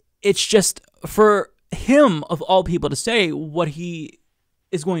 and it's just for him, of all people, to say what he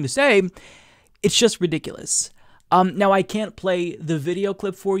is going to say, it's just ridiculous. Now, I can't play the video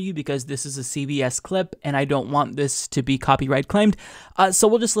clip for you because this is a CBS clip, and I don't want this to be copyright claimed. So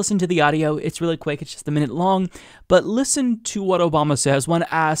we'll just listen to the audio. It's really quick. It's just a minute long. But listen to what Obama says when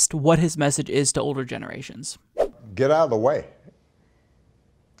asked what his message is to older generations. Get out of the way.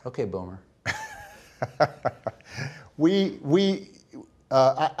 Okay, Boomer.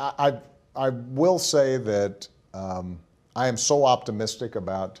 I will say that I am so optimistic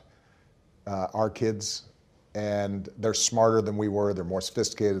about our kids, and they're smarter than we were. They're more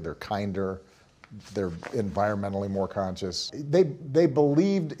sophisticated. They're kinder. They're environmentally more conscious. They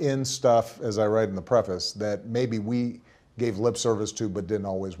believed in stuff, as I write in the preface, that maybe we gave lip service to but didn't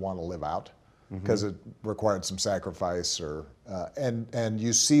always want to live out because it required some sacrifice, or and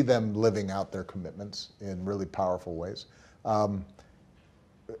you see them living out their commitments in really powerful ways.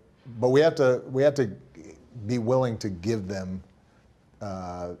 But we have to be willing to give them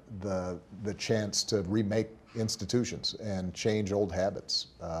the chance to remake institutions and change old habits.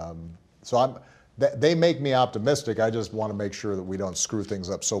 So they make me optimistic. I just want to make sure that we don't screw things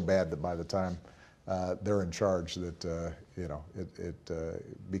up so bad that by the time they're in charge, that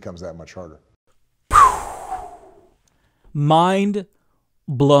it becomes that much harder. Mind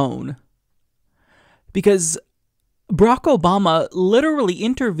blown. Because Barack Obama literally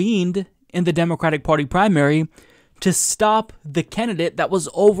intervened in the Democratic Party primary to stop the candidate that was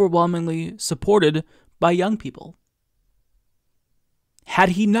overwhelmingly supported by young people. Had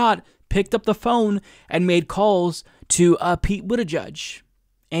he not picked up the phone and made calls to Pete Buttigieg,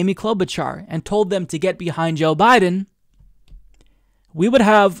 Amy Klobuchar, and told them to get behind Joe Biden, we would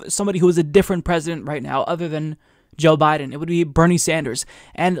have somebody who is a different president right now other than Joe Biden. It would be Bernie Sanders.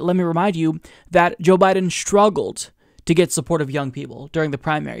 And let me remind you that Joe Biden struggled to get support of young people during the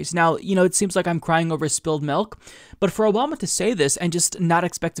primaries. Now, it seems like I'm crying over spilled milk, but for Obama to say this and just not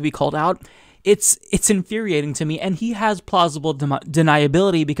expect to be called out, it's infuriating to me. And he has plausible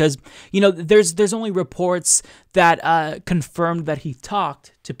deniability because, there's only reports that confirmed that he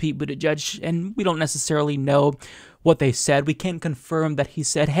talked to Pete Buttigieg, and we don't necessarily know what they said. We can't confirm that he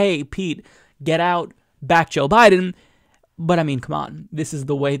said, hey, Pete, get out, back Joe Biden. But I mean, come on, this is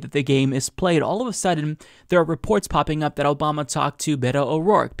the way that the game is played. All of a sudden, there are reports popping up that Obama talked to Beto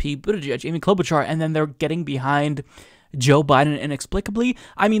O'Rourke, Pete Buttigieg, Amy Klobuchar, and then they're getting behind Joe Biden inexplicably.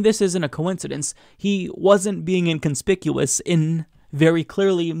 I mean, this isn't a coincidence. He wasn't being inconspicuous in very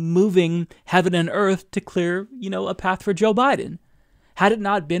clearly moving heaven and earth to clear, a path for Joe Biden. Had it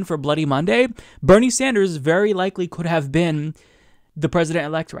not been for Bloody Monday, Bernie Sanders very likely could have been the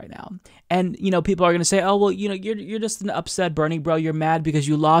president-elect right now. And, people are going to say, oh, well, you're just an upset Bernie, bro. You're mad because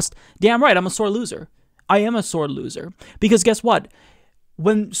you lost. Damn right, I'm a sore loser. I am a sore loser. Because guess what?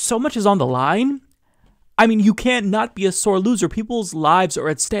 When so much is on the line, I mean, you can't not be a sore loser. People's lives are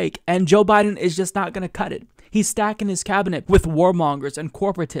at stake, and Joe Biden is just not going to cut it. He's stacking his cabinet with warmongers and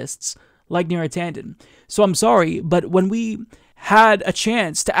corporatists like Neera Tanden. So I'm sorry, but when we had a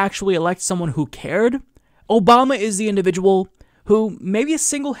chance to actually elect someone who cared, Obama is the individual who maybe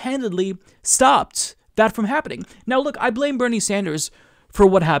single-handedly stopped that from happening. Now, look, I blame Bernie Sanders for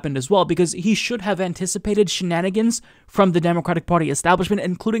what happened as well, because he should have anticipated shenanigans from the Democratic Party establishment,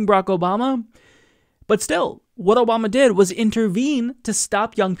 including Barack Obama. But still, what Obama did was intervene to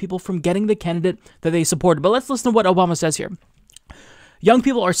stop young people from getting the candidate that they supported. But let's listen to what Obama says here. Young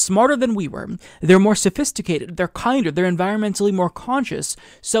people are smarter than we were. They're more sophisticated. They're kinder. They're environmentally more conscious.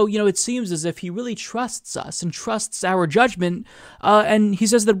 So, it seems as if he really trusts us and trusts our judgment. And he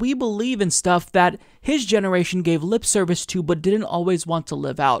says that we believe in stuff that his generation gave lip service to but didn't always want to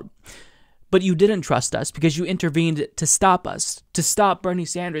live out. But you didn't trust us because you intervened to stop us, to stop Bernie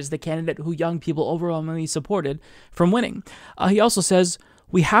Sanders, the candidate who young people overwhelmingly supported, from winning. He also says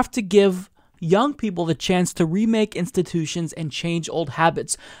we have to give young people the chance to remake institutions and change old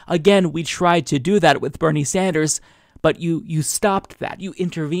habits. Again, we tried to do that with Bernie Sanders, but you stopped that. You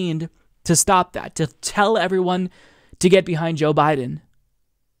intervened to stop that, to tell everyone to get behind Joe Biden.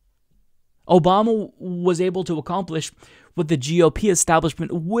 Obama was able to accomplish what the GOP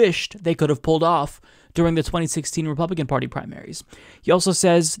establishment wished they could have pulled off during the 2016 Republican Party primaries. He also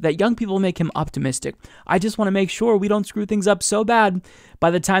says that young people make him optimistic. I just want to make sure we don't screw things up so bad by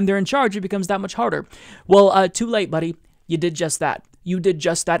the time they're in charge, it becomes that much harder. Well, too late, buddy. You did just that. You did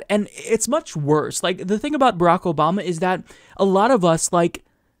just that. And it's much worse. Like, the thing about Barack Obama is that a lot of us,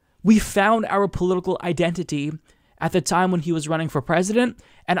 we found our political identity at the time when he was running for president.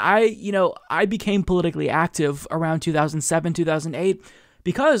 And I became politically active around 2007, 2008,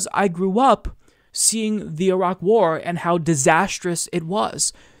 because I grew up seeing the Iraq War and how disastrous it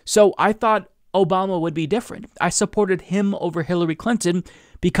was. So I thought Obama would be different. I supported him over Hillary Clinton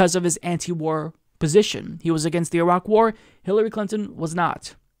because of his anti-war position. He was against the Iraq War. Hillary Clinton was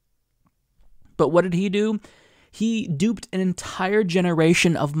not. But what did he do? He duped an entire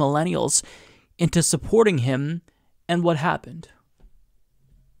generation of millennials into supporting him, and what happened?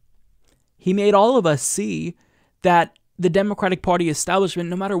 He made all of us see that the Democratic Party establishment,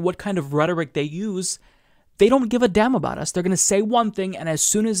 no matter what kind of rhetoric they use, they don't give a damn about us. They're going to say one thing, and as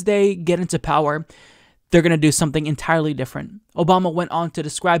soon as they get into power, they're going to do something entirely different. Obama went on to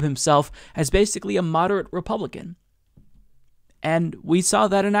describe himself as basically a moderate Republican. And we saw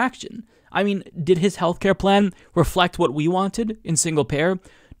that in action. I mean, did his healthcare plan reflect what we wanted in single payer?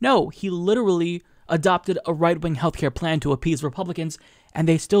 No, he literally adopted a right-wing healthcare plan to appease Republicans, and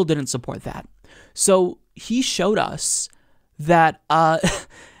they still didn't support that. So he showed us that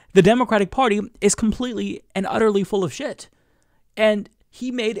the Democratic Party is completely and utterly full of shit. And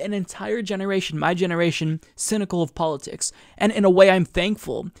he made an entire generation, my generation, cynical of politics. And in a way, I'm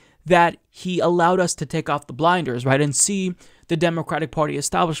thankful that he allowed us to take off the blinders, right, and see the Democratic Party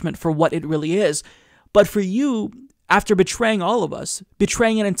establishment for what it really is. But for you, after betraying all of us,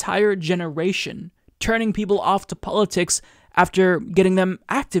 betraying an entire generation, turning people off to politics after getting them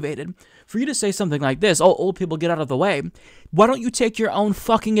activated, for you to say something like this, oh, old people get out of the way, why don't you take your own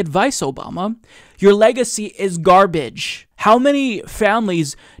fucking advice, Obama? Your legacy is garbage. How many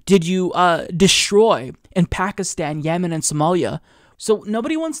families did you destroy in Pakistan, Yemen, and Somalia? So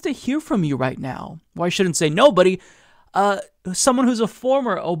nobody wants to hear from you right now. Well, I shouldn't say nobody. Someone who's a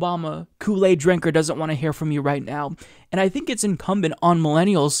former Obama Kool-Aid drinker doesn't want to hear from you right now. And I think it's incumbent on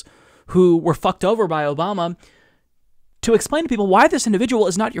millennials who were fucked over by Obama to explain to people why this individual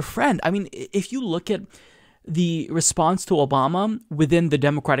is not your friend. I mean, if you look at the response to Obama within the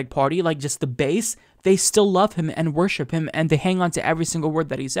Democratic Party, like just the base, they still love him and worship him, and they hang on to every single word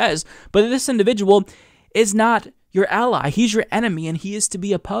that he says. But this individual is not your ally. He's your enemy, and he is to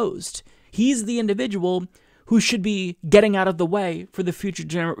be opposed. He's the individual who should be getting out of the way for the future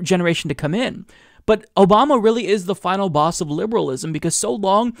generation to come in. But Obama really is the final boss of liberalism, because so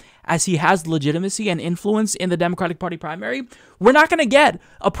long as he has legitimacy and influence in the Democratic Party primary, we're not going to get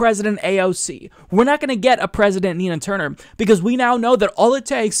a President AOC. We're not going to get a President Nina Turner, because we now know that all it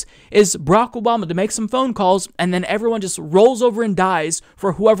takes is Barack Obama to make some phone calls, and then everyone just rolls over and dies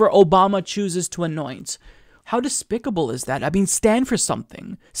for whoever Obama chooses to anoint. How despicable is that? I mean, stand for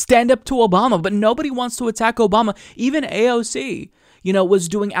something. Stand up to Obama, but nobody wants to attack Obama. Even AOC, was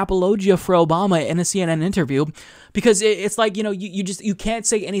doing apologia for Obama in a CNN interview, because it's like, you can't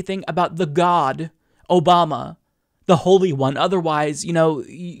say anything about the God, Obama, the Holy One. Otherwise,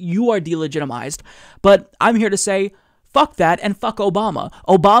 you are delegitimized. But I'm here to say, fuck that and fuck Obama.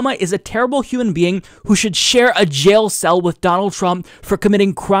 Obama is a terrible human being who should share a jail cell with Donald Trump for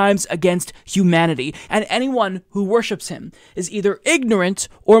committing crimes against humanity. And anyone who worships him is either ignorant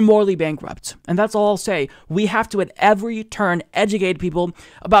or morally bankrupt. And that's all I'll say. We have to, at every turn, educate people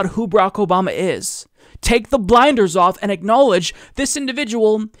about who Barack Obama is. Take the blinders off and acknowledge this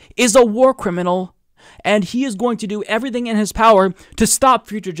individual is a war criminal, and he is going to do everything in his power to stop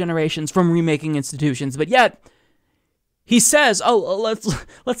future generations from remaking institutions. But yet, he says, oh,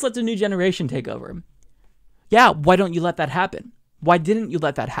 let's let the new generation take over. Yeah, why don't you let that happen? Why didn't you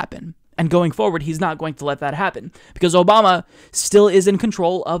let that happen? And going forward, he's not going to let that happen, because Obama still is in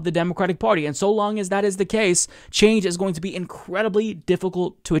control of the Democratic Party. And so long as that is the case, change is going to be incredibly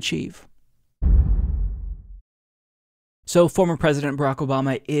difficult to achieve. So former President Barack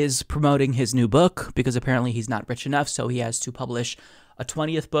Obama is promoting his new book, because apparently he's not rich enough, so he has to publish a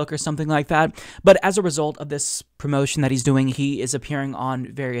 20th book or something like that. But as a result of this promotion that he's doing, he is appearing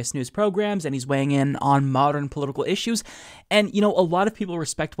on various news programs, and he's weighing in on modern political issues. And, a lot of people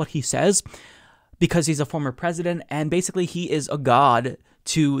respect what he says because he's a former president, and basically he is a god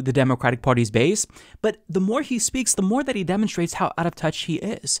to the Democratic Party's base. But the more he speaks, the more that he demonstrates how out of touch he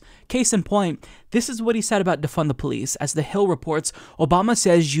is. Case in point, this is what he said about defund the police. As The Hill reports, Obama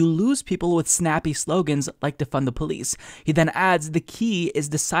says you lose people with snappy slogans like defund the police. He then adds, the key is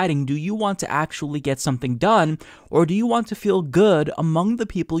deciding, do you want to actually get something done, or do you want to feel good among the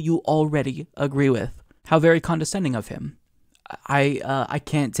people you already agree with? How very condescending of him. I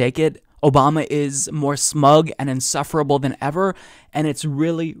can't take it. Obama is more smug and insufferable than ever, and it's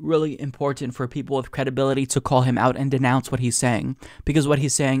really, really important for people with credibility to call him out and denounce what he's saying, because what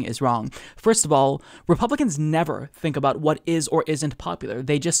he's saying is wrong. First of all, Republicans never think about what is or isn't popular.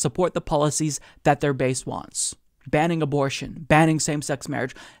 They just support the policies that their base wants. Banning abortion, banning same-sex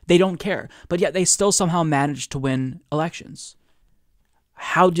marriage, they don't care, but yet they still somehow manage to win elections.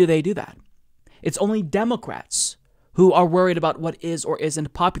 How do they do that? It's only Democrats who are worried about what is or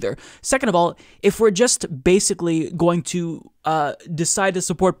isn't popular. Second of all, if we're just basically going to decide to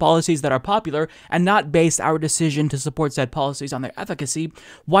support policies that are popular and not base our decision to support said policies on their efficacy,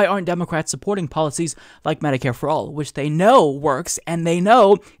 why aren't Democrats supporting policies like Medicare for All, which they know works and they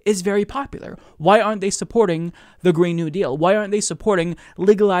know is very popular? Why aren't they supporting the Green New Deal? Why aren't they supporting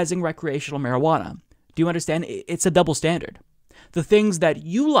legalizing recreational marijuana? Do you understand? It's a double standard. The things that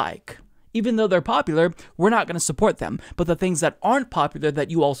you like, even though they're popular, we're not going to support them. But the things that aren't popular that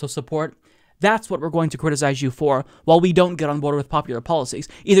you also support, that's what we're going to criticize you for while we don't get on board with popular policies.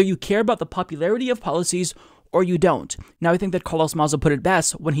 Either you care about the popularity of policies or you don't. Now, I think that Carlos Maza put it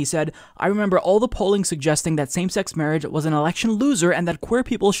best when he said, I remember all the polling suggesting that same-sex marriage was an election loser and that queer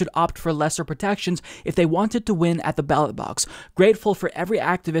people should opt for lesser protections if they wanted to win at the ballot box. Grateful for every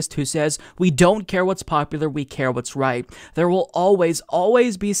activist who says, we don't care what's popular, we care what's right. There will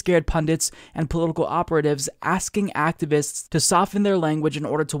always be scared pundits and political operatives asking activists to soften their language in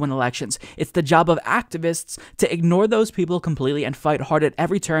order to win elections. It's the job of activists to ignore those people completely and fight hard at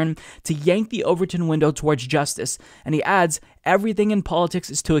every turn to yank the Overton window towards justice. And he adds, everything in politics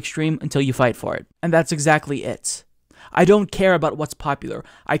is too extreme until you fight for it. And that's exactly it. I don't care about what's popular.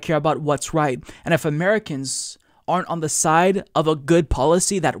 I care about what's right. And if Americans aren't on the side of a good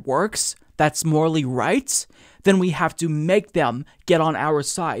policy that works, that's morally right, then we have to make them get on our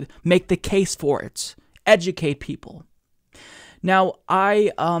side, make the case for it, educate people. Now, I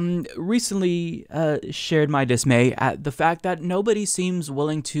recently shared my dismay at the fact that nobody seems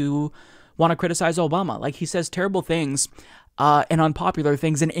willing to want to criticize Obama. Like, he says terrible things and unpopular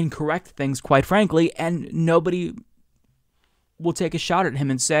things and incorrect things, quite frankly, and nobody will take a shot at him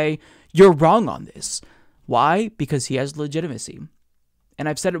and say, you're wrong on this. Why? Because he has legitimacy. And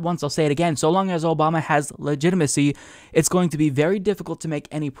I've said it once, I'll say it again. So long as Obama has legitimacy, it's going to be very difficult to make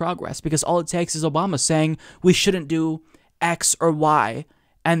any progress, because all it takes is Obama saying we shouldn't do X or Y,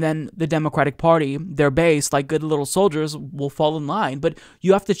 and then the Democratic Party, their base, like good little soldiers, will fall in line. But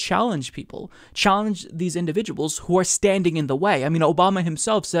you have to challenge people, challenge these individuals who are standing in the way. I mean, Obama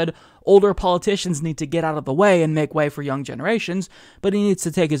himself said older politicians need to get out of the way and make way for young generations, but he needs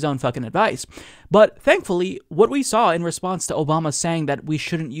to take his own fucking advice. But thankfully, what we saw in response to Obama saying that we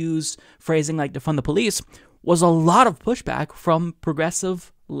shouldn't use phrasing like defund the police was a lot of pushback from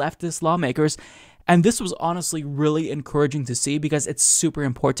progressive leftist lawmakers. And this was honestly really encouraging to see, because it's super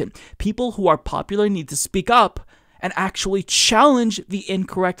important. People who are popular need to speak up and actually challenge the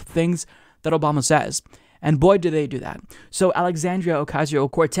incorrect things that Obama says. And boy, do they do that. So Alexandria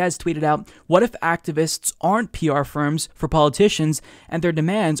Ocasio-Cortez tweeted out, what if activists aren't PR firms for politicians and their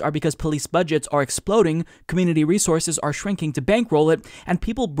demands are because police budgets are exploding, community resources are shrinking to bankroll it, and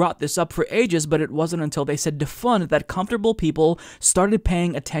people brought this up for ages, but it wasn't until they said defund that comfortable people started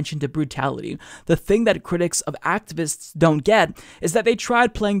paying attention to brutality. The thing that critics of activists don't get is that they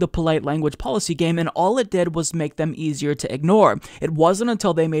tried playing the polite language policy game, and all it did was make them easier to ignore. It wasn't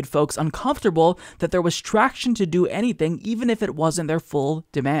until they made folks uncomfortable that there was traction to do anything, even if it wasn't their full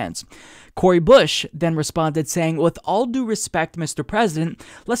demands. Cori Bush then responded saying, with all due respect, Mr. President,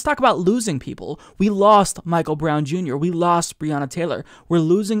 let's talk about losing people. We lost Michael Brown Jr. We lost Breonna Taylor. We're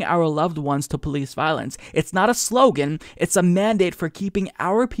losing our loved ones to police violence. It's not a slogan. It's a mandate for keeping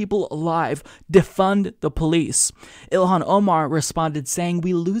our people alive. Defund the police. Ilhan Omar responded saying,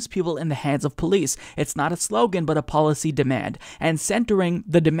 we lose people in the hands of police. It's not a slogan, but a policy demand. And centering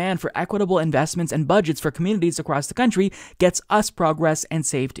the demand for equitable investments and budgets for communities across the country gets us progress and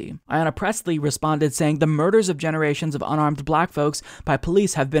safety. Ayanna Pressley responded saying, the murders of generations of unarmed black folks by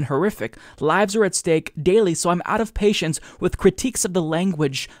police have been horrific. Lives are at stake daily, so I'm out of patience with critiques of the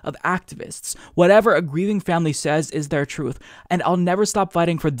language of activists. Whatever a grieving family says is their truth, and I'll never stop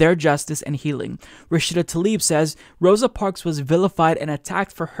fighting for their justice and healing. Rashida Tlaib says, Rosa Parks was vilified and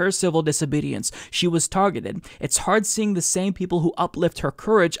attacked for her civil disobedience. She was targeted. It's hard seeing the same people who uplift her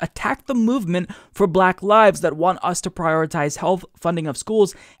courage attack the movement for black lives that want us to prioritize health, funding of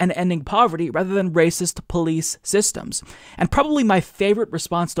schools, and ending poverty rather than racist police systems. And probably my favorite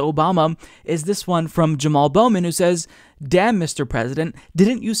response to Obama is this one from Jamal Bowman, who says, damn, Mr. President,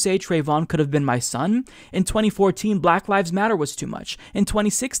 didn't you say Trayvon could have been my son? In 2014, Black Lives Matter was too much. In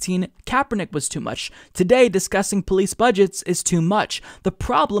 2016, Kaepernick was too much. Today, discussing police budgets is too much. The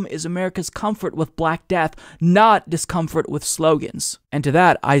problem is America's comfort with Black Death, not discomfort with slogans. And to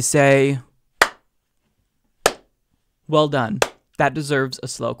that, I say, well done. That deserves a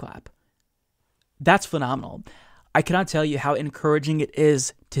slow clap. That's phenomenal. I cannot tell you how encouraging it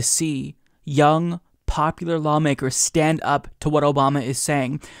is to see young, popular lawmakers stand up to what Obama is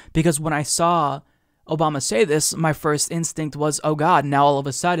saying. Because when I saw Obama say this, my first instinct was, oh God, now all of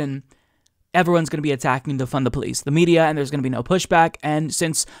a sudden, everyone's going to be attacking to defund the police, the media, and there's going to be no pushback. And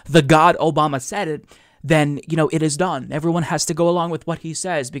since the God Obama said it, then, it is done. Everyone has to go along with what he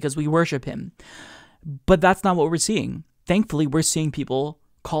says because we worship him. But that's not what we're seeing. Thankfully, we're seeing people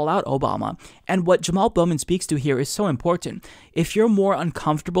call out Obama. And what Jamal Bowman speaks to here is so important. If you're more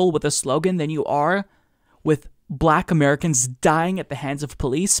uncomfortable with a slogan than you are with Black Americans dying at the hands of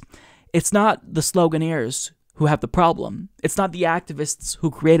police, it's not the sloganeers who have the problem. It's not the activists who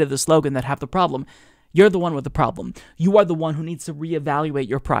created the slogan that have the problem. You're the one with the problem. You are the one who needs to reevaluate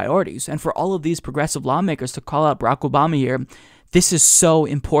your priorities. And for all of these progressive lawmakers to call out Barack Obama here, this is so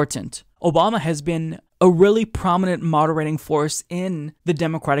important. Obama has been a really prominent moderating force in the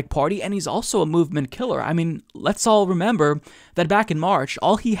Democratic Party, and he's also a movement killer. I mean, let's all remember that back in March,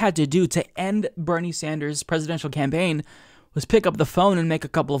 all he had to do to end Bernie Sanders' presidential campaign was pick up the phone and make a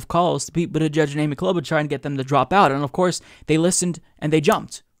couple of calls to Pete Buttigieg and Amy Klobuchar and get them to drop out. And of course, they listened and they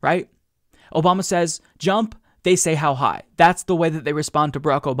jumped, right? Obama says, jump, they say how high. That's the way that they respond to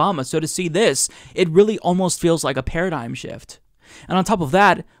Barack Obama. So to see this, it really almost feels like a paradigm shift. And on top of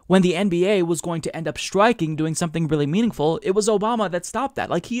that, when the NBA was going to end up striking, doing something really meaningful, it was Obama that stopped that.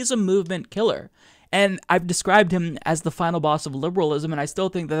 Like, he is a movement killer. And I've described him as the final boss of liberalism, and I still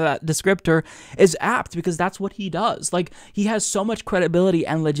think that that descriptor is apt because that's what he does. Like, he has so much credibility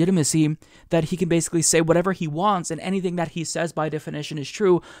and legitimacy that he can basically say whatever he wants, and anything that he says by definition is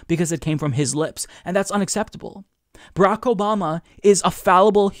true because it came from his lips. And that's unacceptable. Barack Obama is a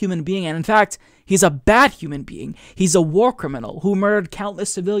fallible human being, and in fact, he's a bad human being. He's a war criminal who murdered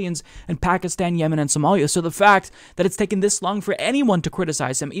countless civilians in Pakistan, Yemen, and Somalia. So the fact that it's taken this long for anyone to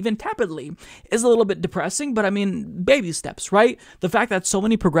criticize him, even tepidly, is a little bit depressing, but I mean, baby steps, right? The fact that so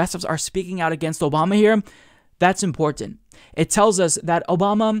many progressives are speaking out against Obama here, that's important. It tells us that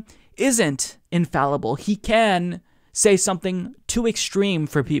Obama isn't infallible. He can say something too extreme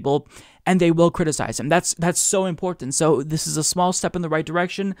for people, and they will criticize him. That's so important. So this is a small step in the right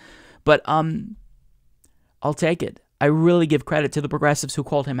direction, but I'll take it. I really give credit to the progressives who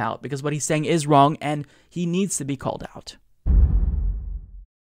called him out because what he's saying is wrong and he needs to be called out.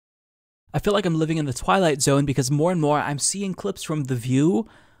 I feel like I'm living in the Twilight Zone because more and more I'm seeing clips from The View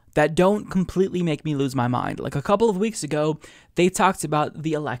that don't completely make me lose my mind. Like a couple of weeks ago, they talked about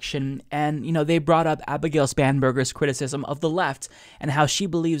the election and, they brought up Abigail Spanberger's criticism of the left and how she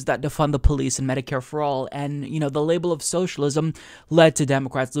believes that defund the police and Medicare for all and, the label of socialism led to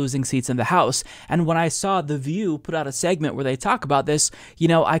Democrats losing seats in the House. And when I saw The View put out a segment where they talk about this,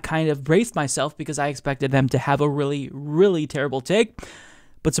 I kind of braced myself because I expected them to have a really, really terrible take.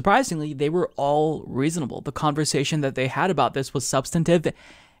 But surprisingly, they were all reasonable. The conversation that they had about this was substantive.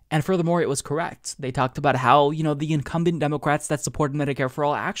 And furthermore, it was correct. They talked about how, the incumbent Democrats that supported Medicare for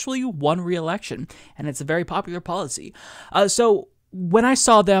All actually won re-election, and it's a very popular policy. So when I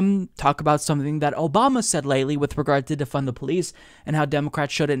saw them talk about something that Obama said lately with regard to defund the police and how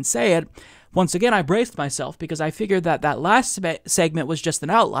Democrats shouldn't say it, once again, I braced myself because I figured that that last segment was just an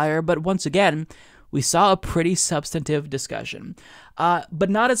outlier, but once again, we saw a pretty substantive discussion. But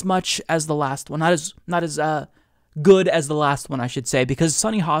not as much as the last one, not as good as the last one, I should say, because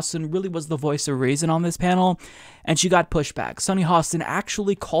Sunny Hostin really was the voice of reason on this panel, and she got pushback. Sunny Hostin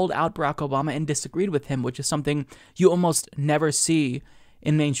actually called out Barack Obama and disagreed with him, which is something you almost never see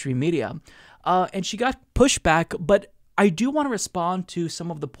in mainstream media. And she got pushback, but I do want to respond to some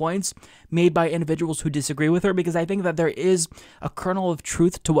of the points made by individuals who disagree with her, because I think that there is a kernel of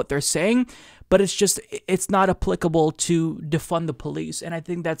truth to what they're saying, but it's not applicable to defund the police. And I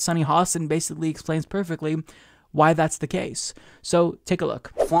think that Sunny Hostin basically explains perfectly why that's the case. So take a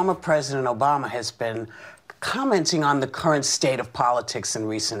look. Former President Obama has been commenting on the current state of politics in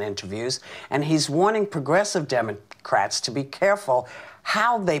recent interviews, and he's warning progressive Democrats to be careful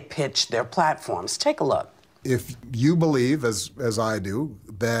how they pitch their platforms. Take a look. If you believe, as I do,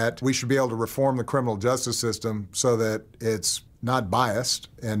 that we should be able to reform the criminal justice system so that it's not biased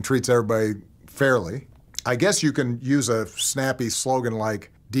and treats everybody fairly, I guess you can use a snappy slogan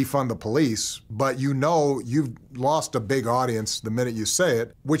like defund the police, but you've lost a big audience the minute you say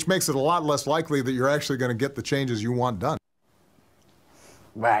it, which makes it a lot less likely that you're actually going to get the changes you want done.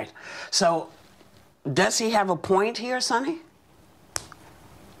 Right. So does he have a point here, Sonny?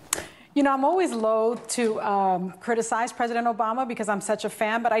 I'm always loath to criticize President Obama because I'm such a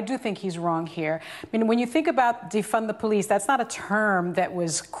fan, but I do think he's wrong here. I mean, when you think about defund the police, that's not a term that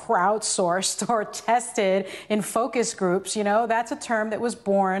was crowdsourced or tested in focus groups. That's a term that was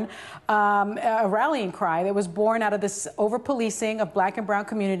born, a rallying cry that was born out of this over-policing of Black and brown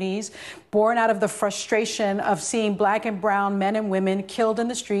communities, born out of the frustration of seeing Black and brown men and women killed in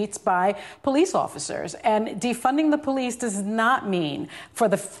the streets by police officers. And defunding the police does not mean, for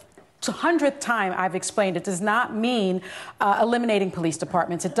the 100th time I've explained, it does not mean eliminating police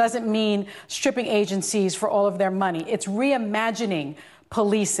departments. It doesn't mean stripping agencies for all of their money. It's reimagining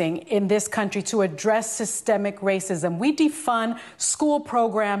policing in this country to address systemic racism. We defund school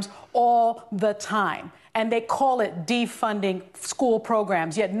programs all the time, and they call it defunding school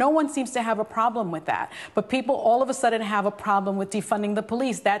programs, yet no one seems to have a problem with that. But people all of a sudden have a problem with defunding the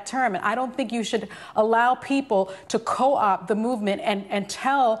police, that term. And I don't think you should allow people to co-opt the movement and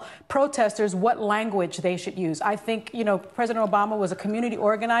tell protesters what language they should use. I think, you know, President Obama was a community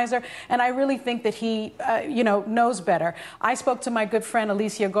organizer, and I really think that he, you know, knows better. I spoke to my good friend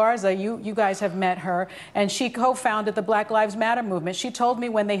Alicia Garza. You guys have met her, and she co-founded the Black Lives Matter movement. She told me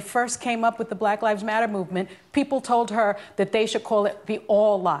when they first came up with the Black Lives Matter movement, people told her that they should call it the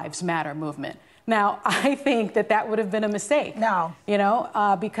All Lives Matter movement. Now, I think that that would have been a mistake. No. You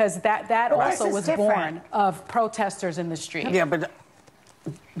know, because that also was born of protesters in the street. Yeah,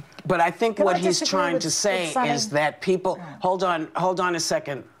 but I think what he's trying to say is that people, hold on a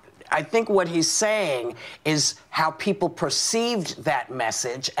second. I think what he's saying is how people perceived that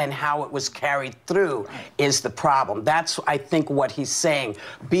message and how it was carried through is the problem. That's, I think, what he's saying.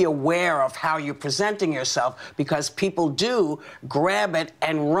 Be aware of how you're presenting yourself, because people do grab it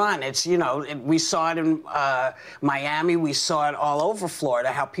and run. It's, you know, we saw it in Miami. We saw it all over Florida,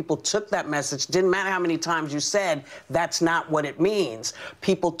 how people took that message. Didn't matter how many times you said, that's not what it means.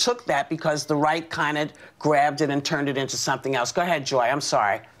 People took that because the right kind of grabbed it and turned it into something else. Go ahead, Joy. I'm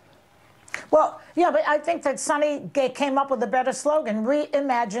sorry. Well, yeah, but I think that Sonny came up with a better slogan,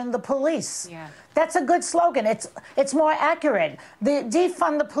 reimagine the police. Yeah. That's a good slogan. It's more accurate. The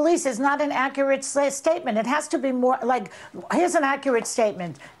defund the police is not an accurate statement. It has to be more like, here's an accurate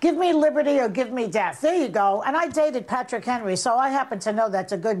statement. Give me liberty or give me death. There you go. And I dated Patrick Henry, so I happen to know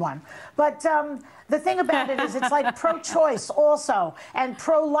that's a good one. But the thing about it is it's like pro-choice also and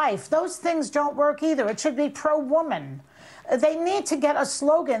pro-life. Those things don't work either. It should be pro-woman. They need to get a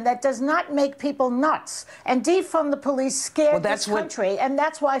slogan that does not make people nuts. And defund the police scared this country, and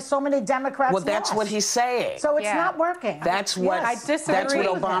that's why so many Democrats Well, that's lost. what he's saying. So it's not working. That's what, I disagree. that's what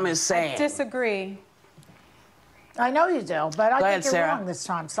Obama is saying. I disagree. I know you do, but I Go think ahead, you're Sarah. wrong this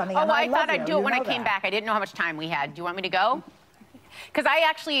time, Sonny. Oh, and I thought love I'd do you. it when I You know came that. back. I didn't know how much time we had. Do you want me to go? Because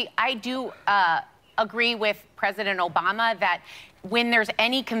I do agree with President Obama that when there's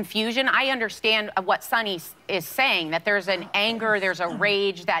any confusion, I understand what Sonny is saying, that there's an anger, there's a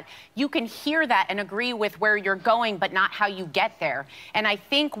rage, that you can hear that and agree with where you're going, but not how you get there. And I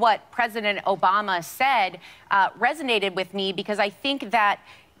think what President Obama said resonated with me, because I think that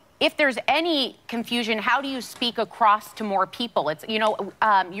if there's any confusion, how do you speak across to more people? It's, you know,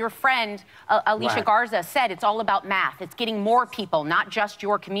 your friend Alicia Garza said it's all about math. It's getting more people, not just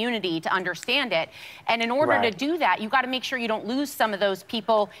your community, to understand it. And in order to do that, you've got to make sure you don't lose some of those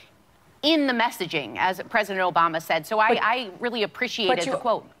people in the messaging, as President Obama said. So I really appreciated the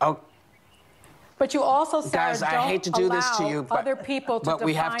quote. But you also, Sarah, Guys, I hate to do this to you, but other people to define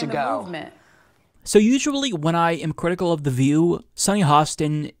we have to the go. movement. So usually when I am critical of The View, Sunny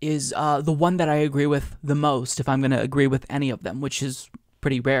Hostin is the one that I agree with the most, if I'm going to agree with any of them, which is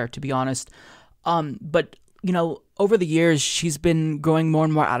pretty rare, to be honest. But, you know, over the years, she's been growing more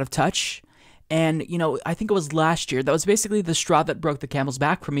and more out of touch. And, you know, I think it was last year, that was basically the straw that broke the camel's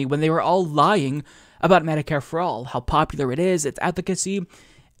back for me, when they were all lying about Medicare for All, how popular it is, its advocacy.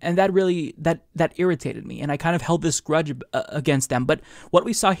 And that really, that irritated me. And I kind of held this grudge against them. But what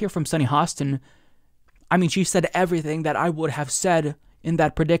we saw here from Sunny Hostin, I mean, she said everything that I would have said in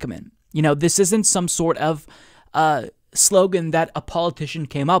that predicament. You know, this isn't some sort of slogan that a politician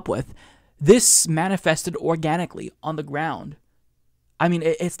came up with. This manifested organically on the ground. I mean,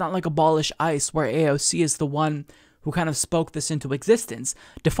 it's not like Abolish ICE, where AOC is the one who kind of spoke this into existence.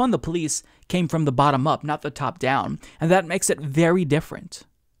 Defund the police came from the bottom up, not the top down. And that makes it very different.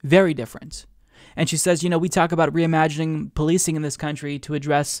 Very different. And she says, you know, we talk about reimagining policing in this country to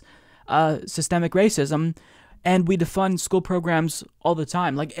address systemic racism, and we defund school programs all the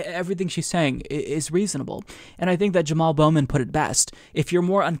time. Like, everything she's saying is reasonable. And I think that Jamal Bowman put it best. If you're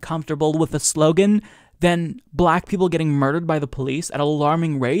more uncomfortable with a slogan than black people getting murdered by the police at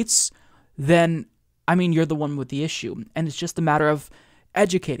alarming rates, then, I mean, you're the one with the issue. And it's just a matter of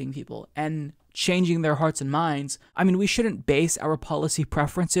educating people and changing their hearts and minds. I mean, we shouldn't base our policy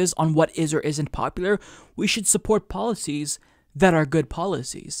preferences on what is or isn't popular. We should support policies that are good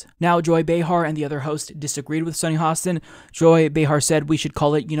policies. Now, Joy Behar and the other host disagreed with Sunny Hostin. Joy Behar said we should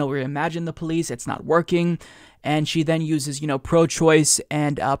call it, you know, reimagine the police. It's not working. And she then uses, you know, pro-choice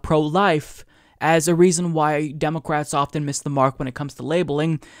and pro-life as a reason why Democrats often miss the mark when it comes to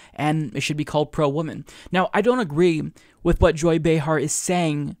labeling, and it should be called pro-woman. Now, I don't agree with what Joy Behar is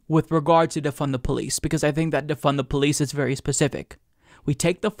saying with regard to defund the police, because I think that defund the police is very specific. We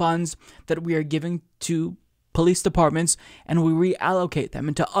take the funds that we are giving to police departments and we reallocate them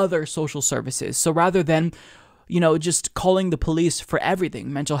into other social services. So rather than, just calling the police for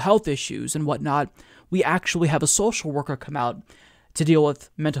everything, mental health issues and whatnot, we actually have a social worker come out to deal with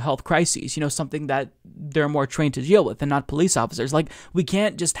mental health crises, something that they're more trained to deal with and not police officers. Like, we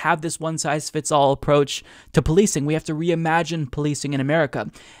can't just have this one-size-fits-all approach to policing. We have to reimagine policing in America.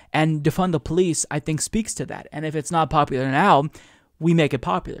 And defund the police, I think, speaks to that. And if it's not popular now, we make it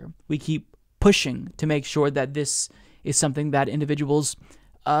popular. We keep pushing to make sure that this is something that individuals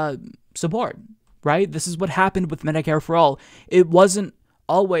support, right? This is what happened with Medicare for All. It wasn't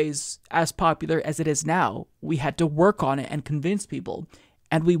always as popular as it is now. We had to work on it and convince people,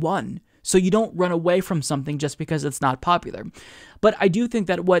 and we won. So you don't run away from something just because it's not popular. But I do think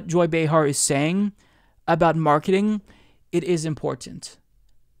that what Joy Behar is saying about marketing, it is important,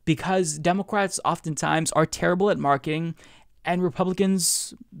 because Democrats oftentimes are terrible at marketing, and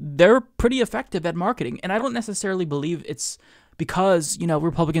Republicans, they're pretty effective at marketing. And I don't necessarily believe it's because,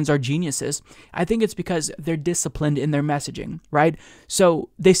 Republicans are geniuses. I think it's because they're disciplined in their messaging, right? So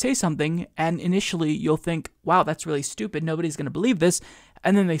they say something, and initially you'll think, wow, that's really stupid. Nobody's going to believe this.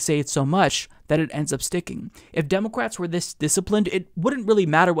 And then they say it so much that it ends up sticking. If Democrats were this disciplined, it wouldn't really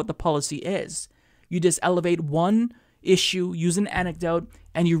matter what the policy is. You just elevate one issue, use an anecdote,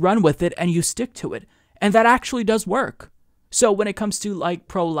 and you run with it, and you stick to it. And that actually does work. So when it comes to like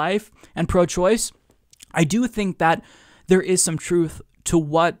pro-life and pro-choice, I do think that there is some truth to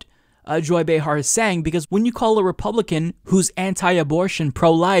what Joy Behar is saying, because when you call a Republican who's anti-abortion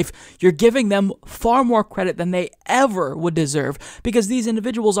pro-life, you're giving them far more credit than they ever would deserve, because these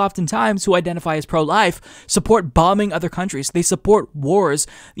individuals oftentimes who identify as pro-life support bombing other countries. They support wars.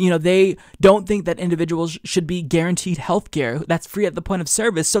 They don't think that individuals should be guaranteed health care that's free at the point of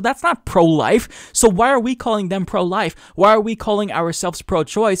service. So that's not pro-life. So why are we calling them pro-life? Why are we calling ourselves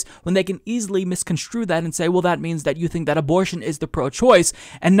pro-choice when they can easily misconstrue that and say, well, that means that you think that abortion is the pro-choice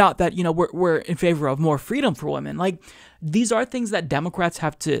and not that we're in favor of more freedom for women. Like, these are things that Democrats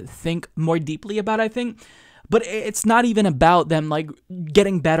have to think more deeply about, I think. But it's not even about them, like,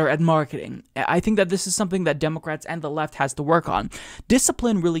 getting better at marketing. I think that this is something that Democrats and the left has to work on.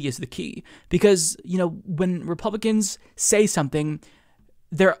 Discipline really is the key, because, when Republicans say something,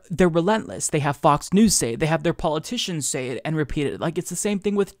 they're relentless. They have Fox News say it. They have their politicians say it and repeat it. Like, it's the same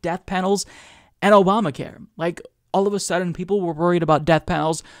thing with death panels and Obamacare. Like, all of a sudden, people were worried about death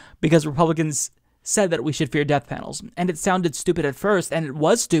panels because Republicans said that we should fear death panels. And it sounded stupid at first, and it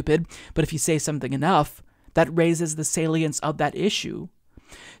was stupid, but if you say something enough, that raises the salience of that issue.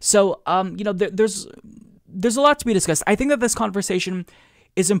 So, there's a lot to be discussed. I think that this conversation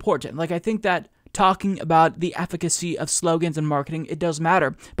is important. Like, I think that talking about the efficacy of slogans and marketing, it does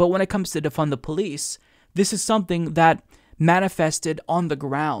matter. But when it comes to defund the police, this is something that manifested on the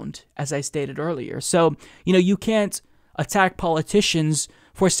ground, as I stated earlier. So, you can't attack politicians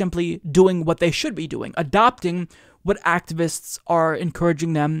for simply doing what they should be doing, adopting what activists are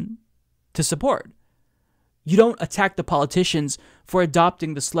encouraging them to support. You don't attack the politicians for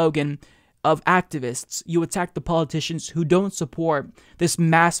adopting the slogan of activists. You attack the politicians who don't support this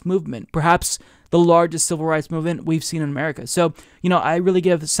mass movement, perhaps the largest civil rights movement we've seen in America. So, I really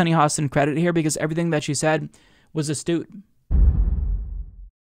give Sunny Hostin credit here, because everything that she said was astute.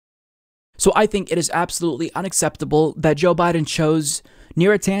 So I think it is absolutely unacceptable that Joe Biden chose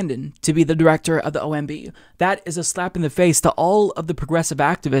Neera Tanden to be the director of the OMB. That is a slap in the face to all of the progressive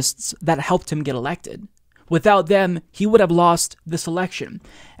activists that helped him get elected. Without them, he would have lost this election,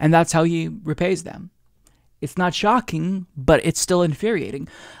 and that's how he repays them. It's not shocking, but it's still infuriating.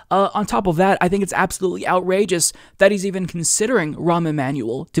 On top of that, I think it's absolutely outrageous that he's even considering Rahm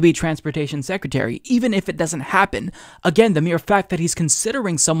Emanuel to be Transportation Secretary, even if it doesn't happen. Again, the mere fact that he's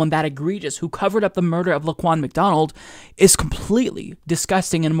considering someone that egregious who covered up the murder of Laquan McDonald is completely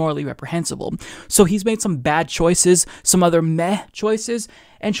disgusting and morally reprehensible. So he's made some bad choices, some other meh choices,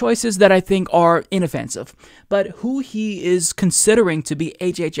 and choices that I think are inoffensive. But who he is considering to be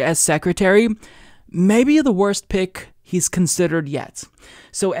HHS Secretary, maybe the worst pick he's considered yet.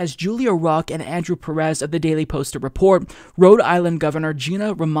 So as Julia Rock and Andrew Perez of the Daily Poster report, Rhode Island Governor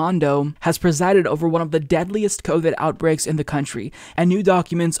Gina Raimondo has presided over one of the deadliest COVID outbreaks in the country, and new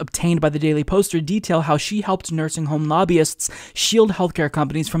documents obtained by the Daily Poster detail how she helped nursing home lobbyists shield healthcare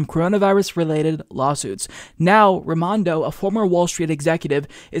companies from coronavirus-related lawsuits. Now, Raimondo, a former Wall Street executive,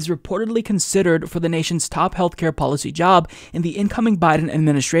 is reportedly considered for the nation's top healthcare policy job in the incoming Biden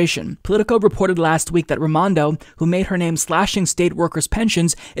administration. Politico reported last week that Raimondo, who made her name slashing state workers'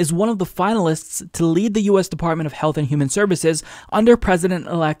 pensions, is one of the finalists to lead the U.S. Department of Health and Human Services under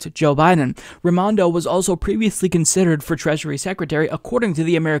President-elect Joe Biden. Raimondo was also previously considered for Treasury Secretary, according to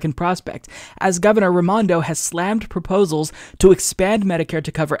the American Prospect. As governor, Raimondo has slammed proposals to expand Medicare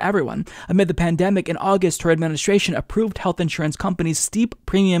to cover everyone. Amid the pandemic, in August, her administration approved health insurance companies' steep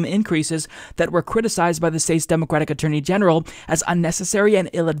premium increases that were criticized by the state's Democratic Attorney General as unnecessary and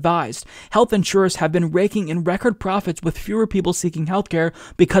ill-advised. Health insurers have been raking in record profits with fewer people seeking healthcare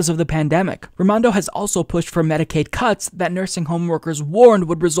because of the pandemic. Raimondo has also pushed for Medicaid cuts that nursing home workers warned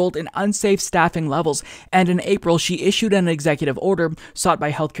would result in unsafe staffing levels, and in April she issued an executive order sought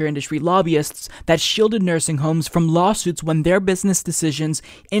by healthcare industry lobbyists that shielded nursing homes from lawsuits when their business decisions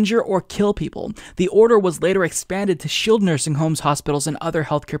injure or kill people. The order was later expanded to shield nursing homes, hospitals, and other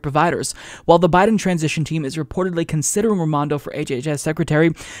healthcare providers. While the Biden transition team is reportedly considering Raimondo for HHS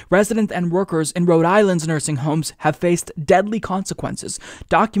secretary, residents and workers in Rhode Island's nursing homes have faced deadly consequences.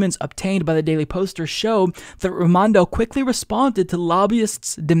 Documents obtained by the Daily Poster show that Raimondo quickly responded to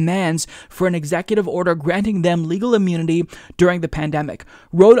lobbyists' demands for an executive order granting them legal immunity during the pandemic.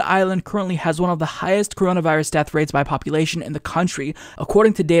 Rhode Island currently has one of the highest coronavirus death rates by population in the country,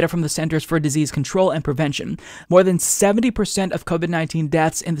 according to data from the Centers for Disease Control and Prevention. More than 70% of COVID-19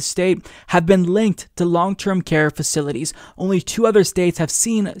 deaths in the state have been linked to long-term care facilities. Only 2 other states have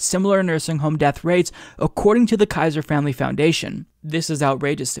seen similar nursing home death rates, according to the Kaiser Family Foundation. This is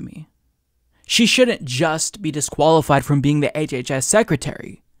outrageous to me. She shouldn't just be disqualified from being the HHS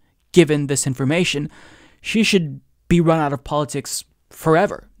secretary. Given this information, she should be run out of politics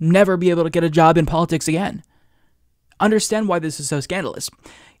forever, never be able to get a job in politics again. Understand why this is so scandalous.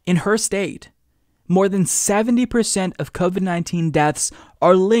 In her state, more than 70% of COVID-19 deaths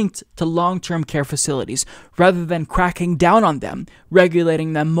are linked to long-term care facilities. Rather than cracking down on them,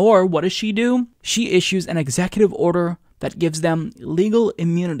 regulating them more, what does she do? She issues an executive order that gives them legal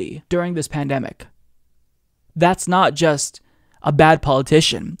immunity during this pandemic. That's not just a bad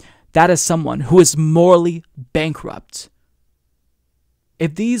politician. That is someone who is morally bankrupt.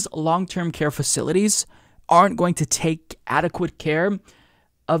 If these long-term care facilities aren't going to take adequate care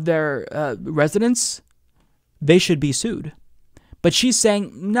of their residents, they should be sued. But she's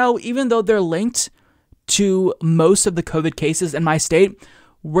saying, no, even though they're linked to most of the COVID cases in my state,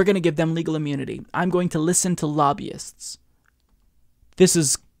 we're going to give them legal immunity. I'm going to listen to lobbyists. This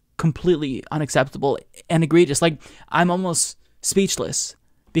is completely unacceptable and egregious. Like, I'm almost speechless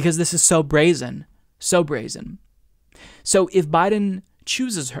because this is so brazen, so brazen. So if Biden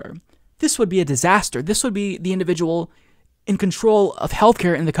chooses her, this would be a disaster. This would be the individual in control of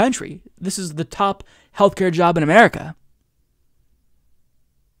healthcare in the country. This is the top healthcare job in America.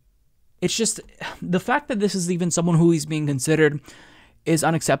 It's just the fact that this is even someone who is being considered is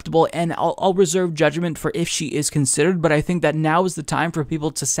unacceptable, and I'll reserve judgment for if she is considered, but I think that now is the time for people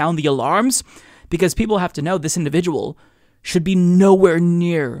to sound the alarms, because people have to know this individual should be nowhere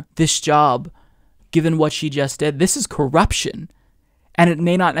near this job given what she just did. This is corruption, and it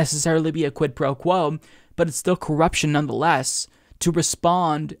may not necessarily be a quid pro quo, but it's still corruption nonetheless to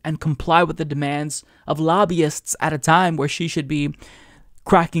respond and comply with the demands of lobbyists at a time where she should be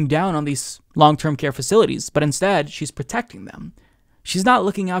cracking down on these long-term care facilities, but instead she's protecting them. She's not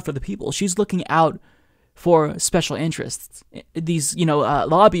looking out for the people. She's looking out for special interests, these,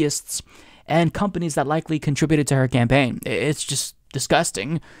 lobbyists and companies that likely contributed to her campaign. It's just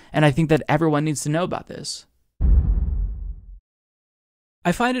disgusting, and I think that everyone needs to know about this.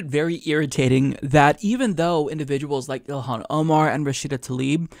 I find it very irritating that even though individuals like Ilhan Omar and Rashida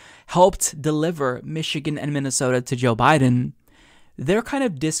Tlaib helped deliver Michigan and Minnesota to Joe Biden, they're kind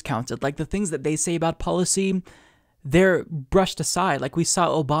of discounted. Like, the things that they say about policy, they're brushed aside. Like, we saw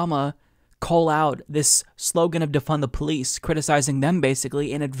Obama call out this slogan of defund the police, criticizing them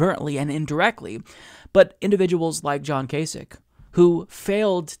basically inadvertently and indirectly. But individuals like John Kasich, who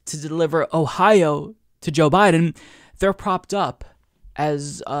failed to deliver Ohio to Joe Biden, they're propped up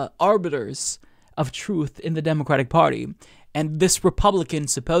as arbiters of truth in the Democratic Party. And this Republican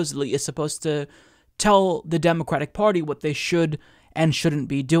supposedly is supposed to tell the Democratic Party what they should and shouldn't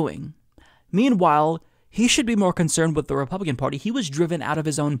be doing. Meanwhile, he should be more concerned with the Republican Party. He was driven out of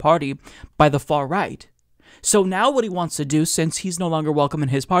his own party by the far right. So now what he wants to do, since he's no longer welcome in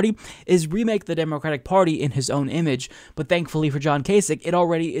his party, is remake the Democratic Party in his own image. But thankfully for John Kasich, it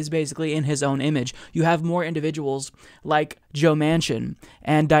already is basically in his own image. You have more individuals like Joe Manchin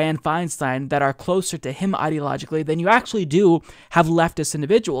and Dianne Feinstein that are closer to him ideologically than you actually do have leftist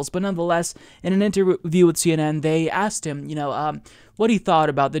individuals. But nonetheless, in an interview with CNN, they asked him, what he thought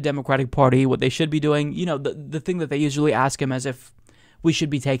about the Democratic Party, what they should be doing, the thing that they usually ask him, as if we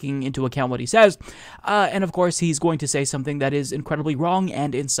should be taking into account what he says. And of course, he's going to say something that is incredibly wrong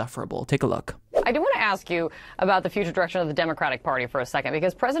and insufferable. Take a look. I do want to ask you about the future direction of the Democratic Party for a second,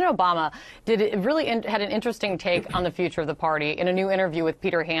 because President Obama had an interesting take on the future of the party in a new interview with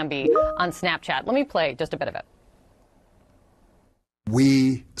Peter Hamby on Snapchat. Let me play just a bit of it.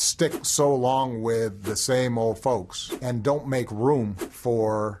 We stick so long with the same old folks and don't make room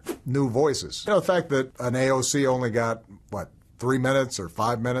for new voices. The fact that an AOC only got, 3 minutes or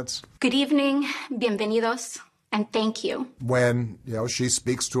 5 minutes? Good evening, bienvenidos, and thank you. When, she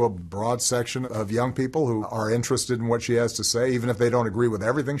speaks to a broad section of young people who are interested in what she has to say, even if they don't agree with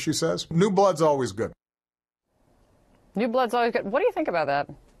everything she says, new blood's always good. New blood's always good. What do you think about that?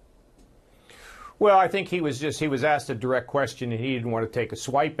 Well, I think he was asked a direct question and he didn't want to take a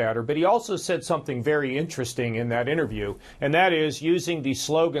swipe at her. But he also said something very interesting in that interview, and that is using these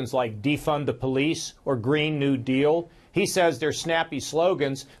slogans like defund the police or Green New Deal. He says they're snappy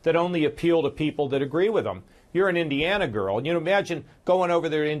slogans that only appeal to people that agree with them. You're an Indiana girl. Imagine going over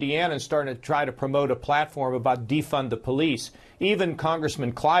there to Indiana and starting to try to promote a platform about defund the police. Even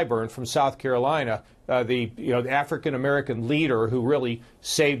Congressman Clyburn from South Carolina, the African-American leader who really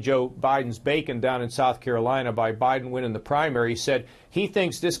saved Joe Biden's bacon down in South Carolina by Biden winning the primary, said he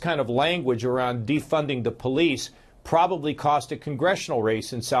thinks this kind of language around defunding the police probably cost a congressional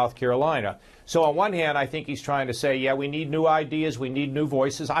race in South Carolina. So on one hand, I think he's trying to say, yeah, we need new ideas, we need new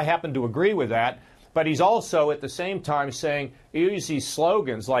voices. I happen to agree with that. But he's also at the same time saying, use these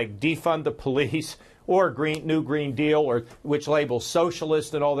slogans like defund the police or New Green Deal, or which labels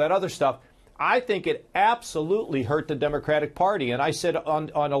socialist and all that other stuff. I think it absolutely hurt the Democratic Party. And I said on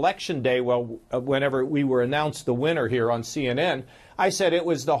Election Day, whenever we were announced the winner here on CNN, I said it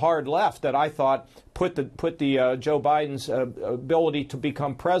was the hard left that I thought put the Joe Biden's ability to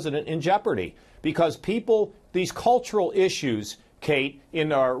become president in jeopardy. Because these cultural issues, Kate,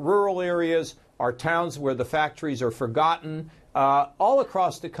 in our rural areas, our towns where the factories are forgotten, all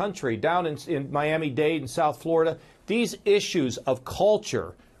across the country, down in Miami-Dade and South Florida, these issues of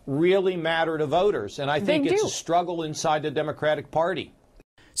culture really matter to voters. And I think it's a struggle inside the Democratic Party.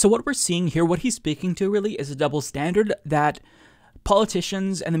 So what we're seeing here, what he's speaking to really is a double standard that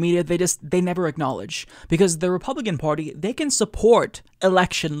politicians and the media, they never acknowledge. Because the Republican Party, they can support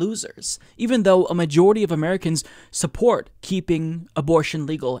election losers, even though a majority of Americans support keeping abortion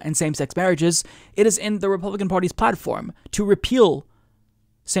legal and same-sex marriages. It is in the Republican Party's platform to repeal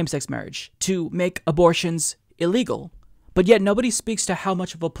same-sex marriage, to make abortions illegal. But yet nobody speaks to how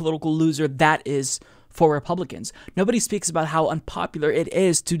much of a political loser that is for Republicans. Nobody speaks about how unpopular it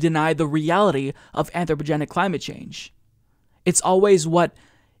is to deny the reality of anthropogenic climate change. It's always what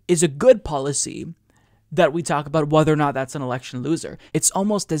is a good policy that we talk about, whether or not that's an election loser. It's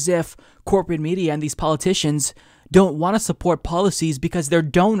almost as if corporate media and these politicians don't want to support policies because their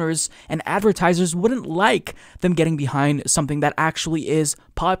donors and advertisers wouldn't like them getting behind something that actually is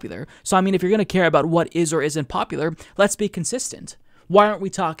popular. So, I mean, if you're going to care about what is or isn't popular, let's be consistent. Why aren't we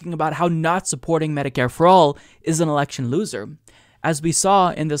talking about how not supporting Medicare for All is an election loser? As we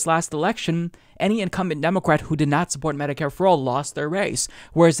saw in this last election, any incumbent Democrat who did not support Medicare for All lost their race,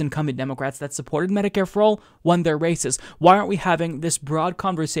 whereas incumbent Democrats that supported Medicare for All won their races. Why aren't we having this broad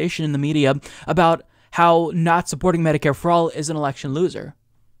conversation in the media about how not supporting Medicare for All is an election loser?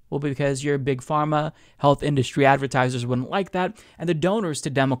 Well, because your big pharma, health industry advertisers wouldn't like that, and the donors to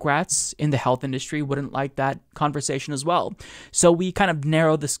Democrats in the health industry wouldn't like that conversation as well. So we kind of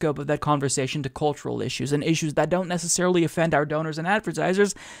narrow the scope of that conversation to cultural issues and issues that don't necessarily offend our donors and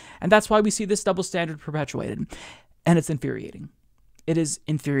advertisers, and that's why we see this double standard perpetuated. And it's infuriating. It is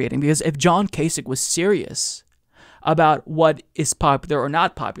infuriating, because if John Kasich was serious about what is popular or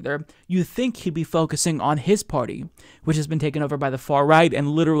not popular, you think he'd be focusing on his party, which has been taken over by the far right and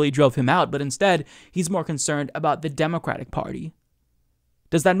literally drove him out, but instead, he's more concerned about the Democratic Party.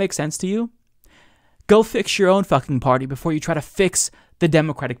 Does that make sense to you? Go fix your own fucking party before you try to fix the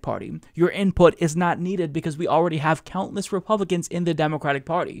Democratic Party. Your input is not needed because we already have countless Republicans in the Democratic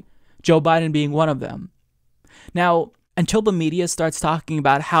Party, Joe Biden being one of them. Now, Until the media starts talking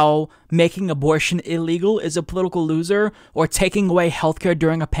about how making abortion illegal is a political loser, or taking away healthcare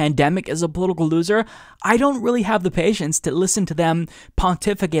during a pandemic is a political loser, I don't really have the patience to listen to them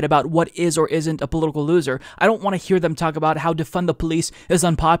pontificate about what is or isn't a political loser. I don't want to hear them talk about how defund the police is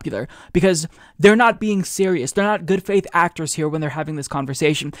unpopular, because they're not being serious. They're not good faith actors here when they're having this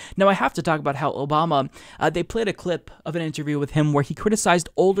conversation. Now, I have to talk about how Obama, they played a clip of an interview with him where he criticized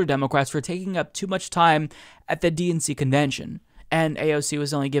older Democrats for taking up too much time at the DNC convention, and AOC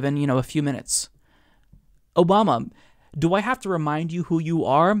was only given, a few minutes. Obama, do I have to remind you who you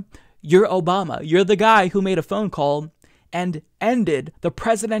are? You're Obama. You're the guy who made a phone call and ended the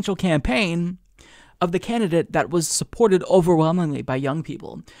presidential campaign of the candidate that was supported overwhelmingly by young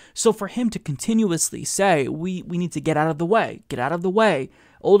people. So for him to continuously say, we need to get out of the way,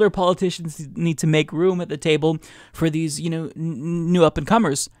 older politicians need to make room at the table for these, new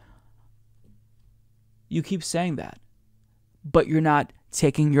up-and-comers. You keep saying that, but you're not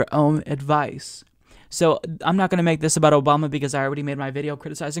taking your own advice. So I'm not going to make this about Obama because I already made my video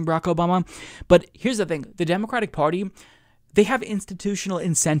criticizing Barack Obama. But here's the thing. The Democratic Party, they have institutional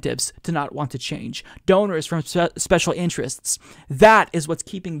incentives to not want to change. Donors from special interests. That is what's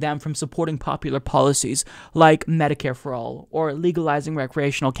keeping them from supporting popular policies like Medicare for all or legalizing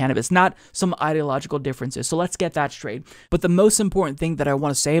recreational cannabis, not some ideological differences. So let's get that straight. But the most important thing that I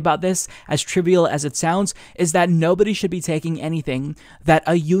want to say about this, as trivial as it sounds, is that nobody should be taking anything that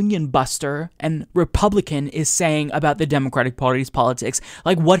a union buster and Republican is saying about the Democratic Party's politics.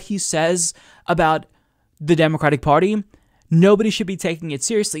 Like what he says about the Democratic Party, nobody should be taking it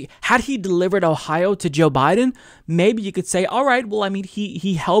seriously. Had he delivered Ohio to Joe Biden, maybe you could say, all right, well, I mean,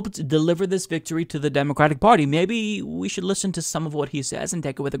 he helped deliver this victory to the Democratic Party. Maybe we should listen to some of what he says and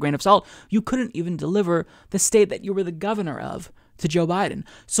take it with a grain of salt. You couldn't even deliver the state that you were the governor of to Joe Biden.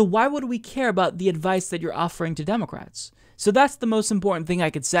 So why would we care about the advice that you're offering to Democrats? So that's the most important thing I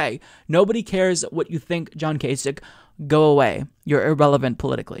could say. Nobody cares what you think, John Kasich. Go away. You're irrelevant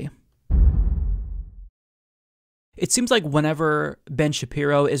politically. It seems like whenever Ben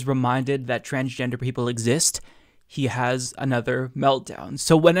Shapiro is reminded that transgender people exist, he has another meltdown.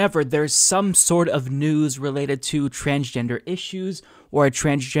 So whenever there's some sort of news related to transgender issues or a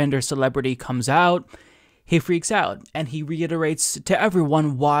transgender celebrity comes out, he freaks out and he reiterates to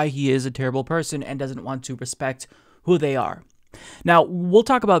everyone why he is a terrible person and doesn't want to respect who they are. Now, we'll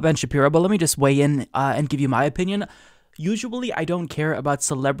talk about Ben Shapiro, but let me just weigh in and give you my opinion. Usually, I don't care about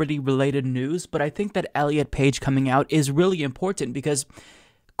celebrity-related news, but I think that Elliot Page coming out is really important because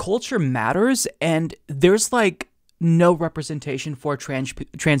culture matters, and there's, like, no representation for trans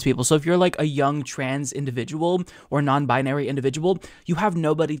people. So if you're, like, a young trans individual or non-binary individual, you have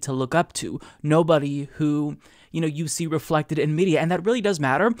nobody to look up to, nobody who, you see reflected in media, and that really does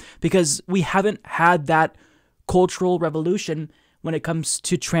matter because we haven't had that cultural revolution when it comes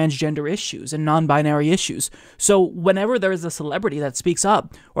to transgender issues and non-binary issues. So whenever there is a celebrity that speaks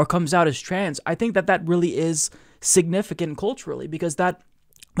up or comes out as trans, I think that really is significant culturally because that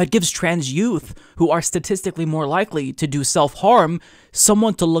gives trans youth, who are statistically more likely to do self-harm,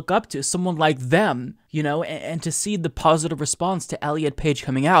 someone to look up to, someone like them, and to see the positive response to Elliot Page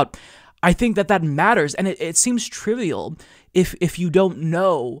coming out. I think that matters, and it seems trivial if you don't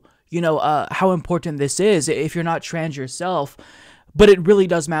know, how important this is, if you're not trans yourself. But it really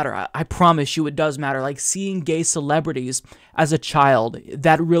does matter. I promise you it does matter. Like seeing gay celebrities as a child,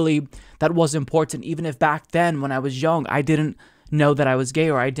 that was important. Even if back then when I was young, I didn't know that I was gay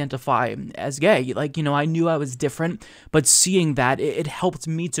or identify as gay. Like, I knew I was different, but seeing that, it helped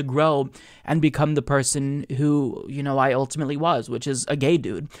me to grow and become the person who, I ultimately was, which is a gay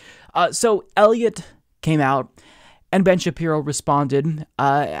dude. So Elliot came out. And Ben Shapiro responded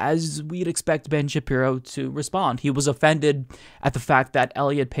as we'd expect Ben Shapiro to respond. He was offended at the fact that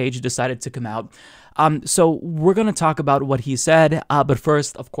Elliot Page decided to come out. So we're going to talk about what he said. But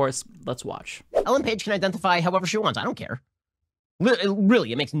first, of course, let's watch. Ellen Page can identify however she wants. I don't care.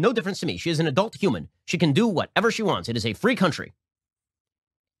 Really, it makes no difference to me. She is an adult human. She can do whatever she wants. It is a free country.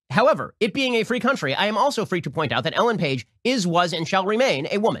 However, it being a free country, I am also free to point out that Ellen Page was, and shall remain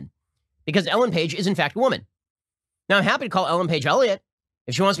a woman. Because Ellen Page is, in fact, a woman. Now, I'm happy to call Ellen Page Elliot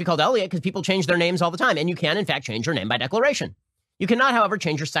if she wants to be called Elliot, because people change their names all the time, and you can, in fact, change your name by declaration. You cannot, however,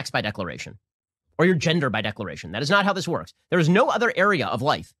 change your sex by declaration or your gender by declaration. That is not how this works. There is no other area of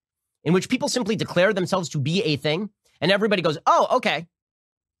life in which people simply declare themselves to be a thing, and everybody goes, oh, okay.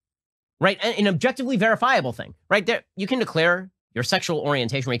 Right? An objectively verifiable thing. Right there, you can declare your sexual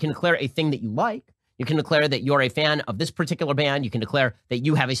orientation, or you can declare a thing that you like. You can declare that you're a fan of this particular band. You can declare that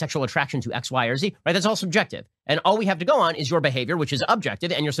you have a sexual attraction to X, Y, or Z, right? That's all subjective. And all we have to go on is your behavior, which is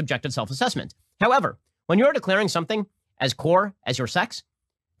objective, and your subjective self-assessment. However, when you're declaring something as core as your sex.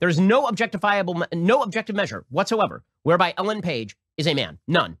 There's no objective measure whatsoever whereby Ellen Page is a man.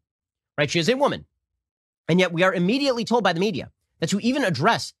 None. Right? She is a woman. And yet we are immediately told by the media that to even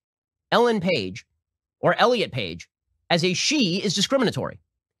address Ellen Page or Elliot Page as a she is discriminatory.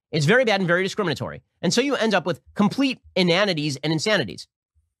 It's very bad and very discriminatory. And so you end up with complete inanities and insanities.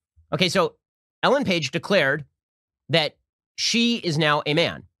 Okay, so Ellen Page declared that she is now a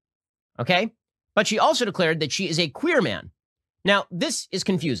man. Okay? But she also declared that she is a queer man. Now, this is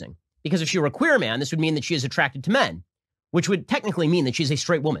confusing because if she were a queer man, this would mean that she is attracted to men, which would technically mean that she's a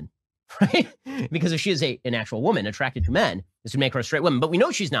straight woman, right? Because if she is an actual woman attracted to men, this would make her a straight woman. But we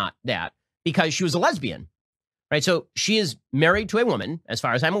know she's not that because she was a lesbian, right? So she is married to a woman, as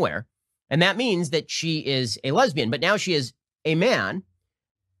far as I'm aware, and that means that she is a lesbian. But now she is a man,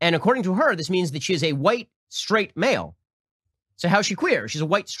 and according to her, this means that she is a white, straight male. So how's she queer? She's a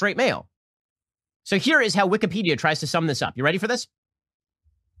white, straight male. So here is how Wikipedia tries to sum this up. You ready for this?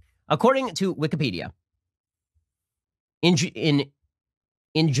 According to Wikipedia, in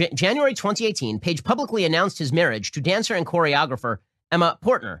January 2018, Page publicly announced his marriage to dancer and choreographer Emma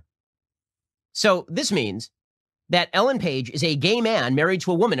Portner. So this means that Ellen Page is a gay man married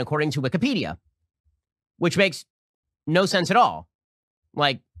to a woman, according to Wikipedia, which makes no sense at all,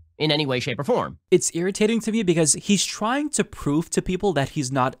 like in any way, shape, or form. It's irritating to me because he's trying to prove to people that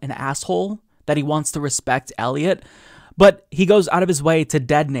he's not an asshole, that he wants to respect Elliot, but he goes out of his way to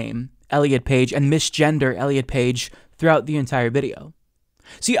dead name Elliot Page and misgender Elliot Page throughout the entire video.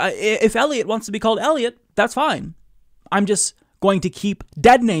 See, if Elliot wants to be called Elliot, that's fine. I'm just going to keep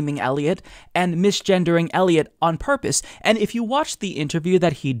dead naming Elliot and misgendering Elliot on purpose. And if you watch the interview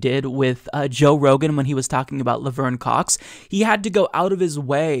that he did with Joe Rogan when he was talking about Laverne Cox, he had to go out of his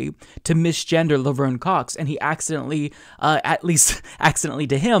way to misgender Laverne Cox, and he accidentally, at least accidentally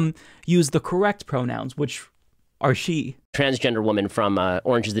to him, used the correct pronouns, which are she. Transgender woman from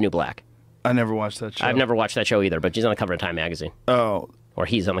Orange is the New Black. I never watched that show. I've never watched that show either, but she's on the cover of Time magazine. Oh. Or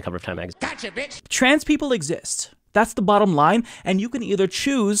he's on the cover of Time magazine. Gotcha, bitch! Trans people exist. That's the bottom line, and you can either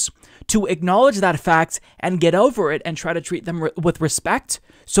choose to acknowledge that fact and get over it and try to treat them with respect,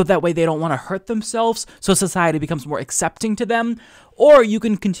 so that way they don't want to hurt themselves, so society becomes more accepting to them, or you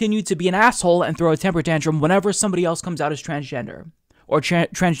can continue to be an asshole and throw a temper tantrum whenever somebody else comes out as transgender, or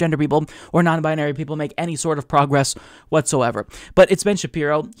transgender people or non-binary people make any sort of progress whatsoever. But it's Ben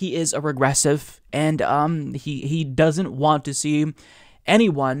Shapiro. He is a regressive, and he doesn't want to see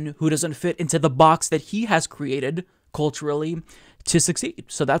anyone who doesn't fit into the box that he has created culturally to succeed.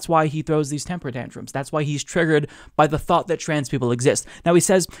 So that's why he throws these temper tantrums. That's why he's triggered by the thought that trans people exist. Now, he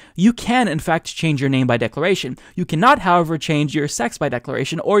says you can, in fact, change your name by declaration. You cannot, however, change your sex by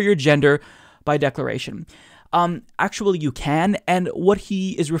declaration or your gender by declaration. Actually, you can, and what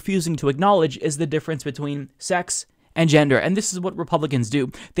he is refusing to acknowledge is the difference between sex and gender. And this is what Republicans do.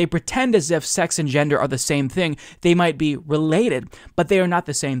 They pretend as if sex and gender are the same thing. They might be related, but they are not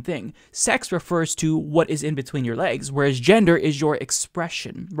the same thing. Sex refers to what is in between your legs, whereas gender is your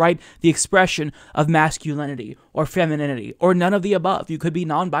expression, right? The expression of masculinity or femininity or none of the above. You could be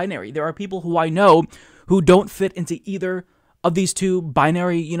non-binary. There are people who I know who don't fit into either of these two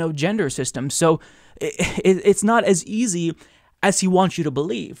binary, gender systems. So it's not as easy as he wants you to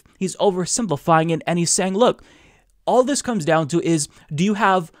believe. He's oversimplifying it, and he's saying, look, all this comes down to is, do you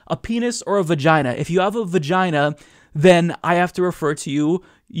have a penis or a vagina? If you have a vagina, then I have to refer to you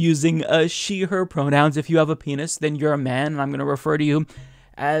using she, her pronouns. If you have a penis, then you're a man, and I'm going to refer to you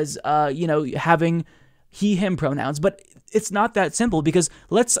as, having he, him pronouns. But it's not that simple, because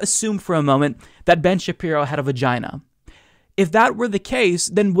let's assume for a moment that Ben Shapiro had a vagina. If that were the case,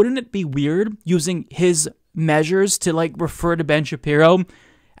 then wouldn't it be weird using his measures to, refer to Ben Shapiro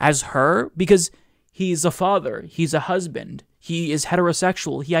as her? Because he's a father, he's a husband, he is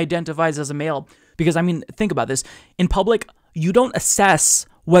heterosexual, he identifies as a male. Because, think about this. In public, you don't assess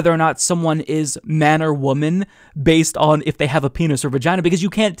whether or not someone is man or woman based on if they have a penis or vagina, because you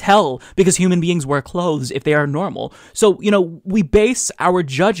can't tell, because human beings wear clothes if they are normal. So, we base our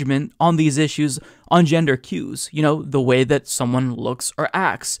judgment on these issues on gender cues, the way that someone looks or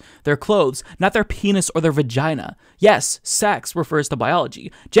acts, their clothes, not their penis or their vagina. Yes, sex refers to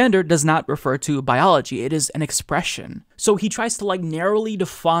biology. Gender does not refer to biology. It is an expression. So he tries to narrowly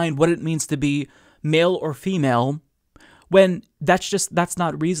define what it means to be male or female, when that's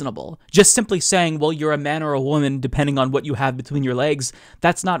not reasonable. Just simply saying, well, you're a man or a woman depending on what you have between your legs,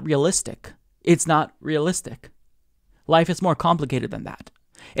 that's not realistic. It's not realistic. Life is more complicated than that.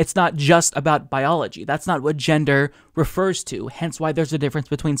 It's not just about biology. That's not what gender refers to, hence why there's a difference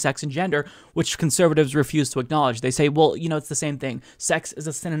between sex and gender, which conservatives refuse to acknowledge. They say, well, it's the same thing. Sex is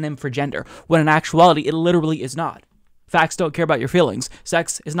a synonym for gender, when in actuality, it literally is not. Facts don't care about your feelings.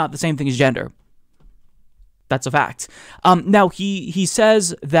 Sex is not the same thing as gender. That's a fact. Now, he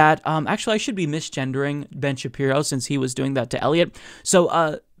says that, actually, I should be misgendering Ben Shapiro since he was doing that to Elliot.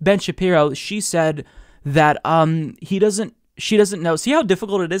 So Ben Shapiro, she said that she doesn't know. See how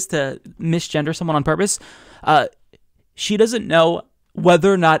difficult it is to misgender someone on purpose? She doesn't know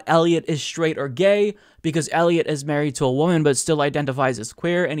whether or not Elliot is straight or gay because Elliot is married to a woman but still identifies as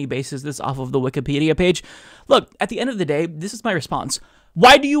queer, and he bases this off of the Wikipedia page. Look, at the end of the day, this is my response.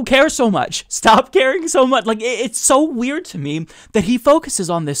 Why do you care so much? Stop caring so much. Like, it's so weird to me that he focuses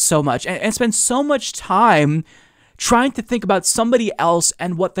on this so much and spends so much time trying to think about somebody else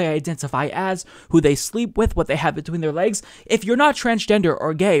and what they identify as, who they sleep with, what they have between their legs. If you're not transgender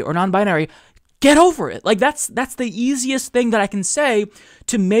or gay or non-binary, get over it. Like, that's the easiest thing that I can say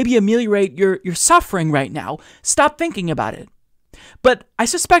to maybe ameliorate your suffering right now. Stop thinking about it. But I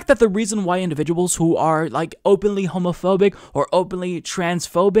suspect that the reason why individuals who are like openly homophobic or openly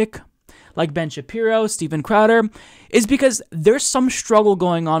transphobic, like Ben Shapiro, Stephen Crowder, is because there's some struggle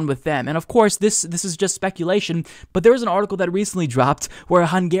going on with them. And of course, this is just speculation, but there was an article that recently dropped where a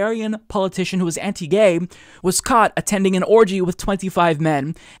Hungarian politician who was anti-gay was caught attending an orgy with 25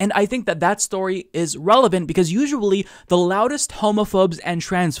 men. And I think that story is relevant because usually the loudest homophobes and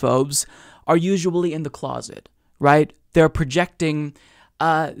transphobes are usually in the closet, right? They're projecting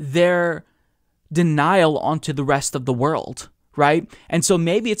their denial onto the rest of the world, right? And so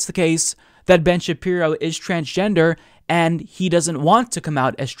maybe it's the case that Ben Shapiro is transgender and he doesn't want to come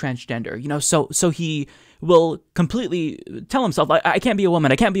out as transgender, you know, so he will completely tell himself, like, I can't be a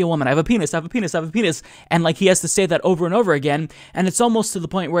woman, I can't be a woman, I have a penis, I have a penis, I have a penis, and like he has to say that over and over again, and it's almost to the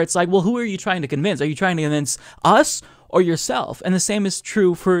point where it's like, well, who are you trying to convince? Are you trying to convince us or yourself? And the same is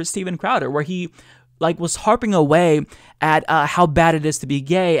true for Stephen Crowder, where he was harping away at how bad it is to be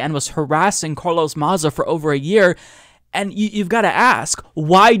gay and was harassing Carlos Maza for over a year. And you've got to ask,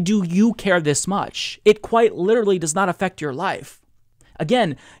 why do you care this much? It quite literally does not affect your life.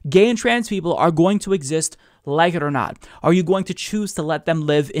 Again, gay and trans people are going to exist, like it or not. Are you going to choose to let them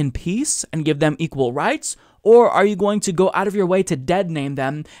live in peace and give them equal rights? Or are you going to go out of your way to dead name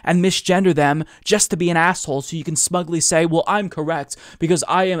them and misgender them just to be an asshole so you can smugly say, well, I'm correct because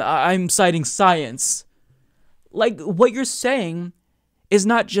I'm citing science? Like, what you're saying is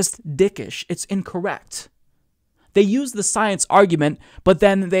not just dickish, it's incorrect. They use the science argument, but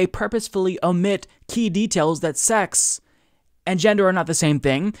then they purposefully omit key details that sex and gender are not the same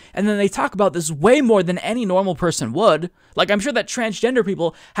thing, and then they talk about this way more than any normal person would. Like, I'm sure that transgender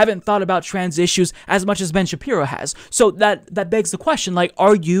people haven't thought about trans issues as much as Ben Shapiro has. So that begs the question, like,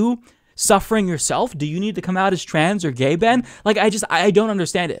 are you suffering yourself? Do you need to come out as trans or gay, Ben? Like, I don't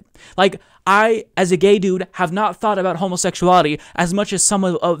understand it. Like, I, as a gay dude, have not thought about homosexuality as much as some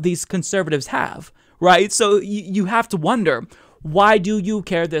of these conservatives have, right? So you have to wonder, why do you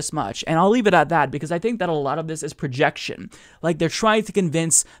care this much? And I'll leave it at that because I think that a lot of this is projection. Like, they're trying to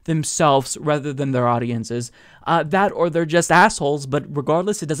convince themselves rather than their audiences. That or they're just assholes, but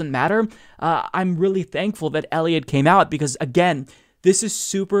regardless, it doesn't matter. I'm really thankful that Elliot came out because, again, this is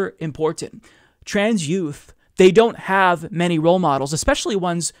super important. Trans youth, they don't have many role models, especially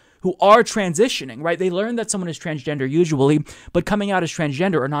ones who are transitioning, right? They learn that someone is transgender usually, but coming out as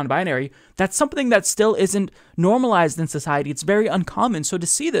transgender or non-binary, that's something that still isn't normalized in society. It's very uncommon. So to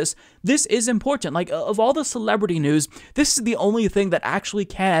see this is important. Like, of all the celebrity news, this is the only thing that actually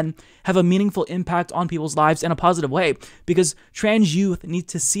can have a meaningful impact on people's lives in a positive way, because trans youth need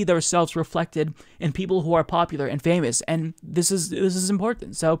to see themselves reflected in people who are popular and famous, and this is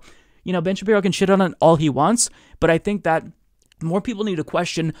important. So, you know, Ben Shapiro can shit on it all he wants, but I think that more people need to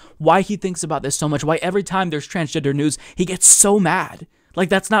question why he thinks about this so much, why every time there's transgender news, he gets so mad. Like,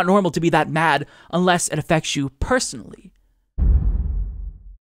 that's not normal to be that mad unless it affects you personally.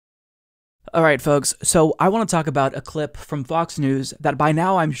 All right, folks, so I want to talk about a clip from Fox News that by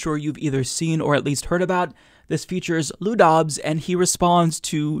now I'm sure you've either seen or at least heard about. This features Lou Dobbs, and he responds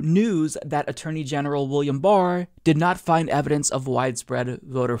to news that Attorney General William Barr did not find evidence of widespread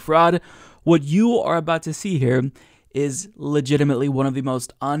voter fraud. What you are about to see here is legitimately one of the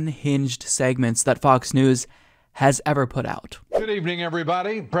most unhinged segments that Fox News has ever put out. Good evening,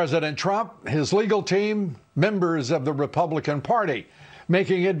 everybody. President Trump, his legal team, members of the Republican Party,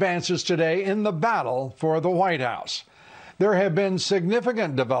 making advances today in the battle for the White House. There have been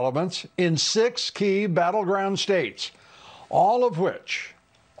significant developments in 6 key battleground states, all of which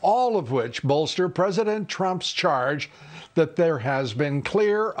bolster President Trump's charge that there has been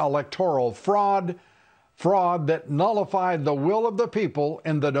clear electoral fraud that nullified the will of the people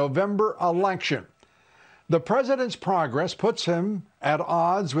in the November election. The president's progress puts him at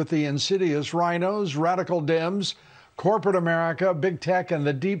odds with the insidious rhinos, radical Dems, corporate America, big tech, and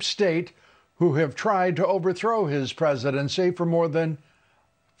the deep state who have tried to overthrow his presidency for more than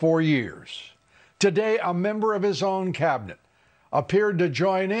 4 years. Today, a member of his own cabinet appeared to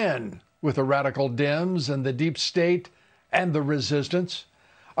join in with the radical Dems and the deep state and the resistance.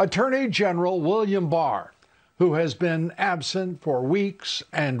 Attorney General William Barr, who has been absent for weeks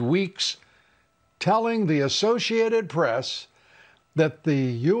and weeks, telling the Associated Press that the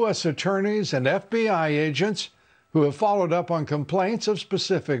U.S. attorneys and FBI agents who have followed up on complaints of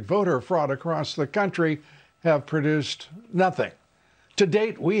specific voter fraud across the country have produced nothing. To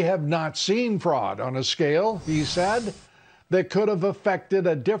date, we have not seen fraud on a scale, he said, that could have affected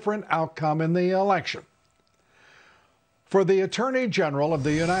a different outcome in the election. For the Attorney General of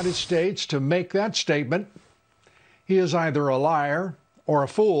the United States to make that statement, he is either a liar or a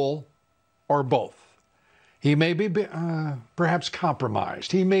fool or both. He may be perhaps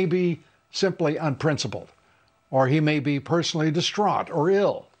compromised. He may be simply unprincipled, or he may be personally distraught or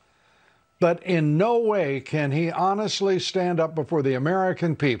ill. But in no way can he honestly stand up before the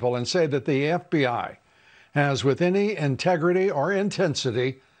American people and say that the FBI has, with any integrity or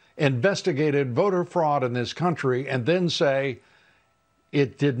intensity, investigated voter fraud in this country and then say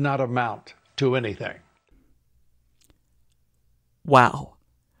it did not amount to anything. Wow.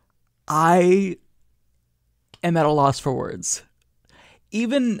 I am at a loss for words.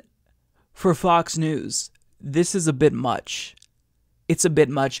 Even for Fox News, this is a bit much. It's a bit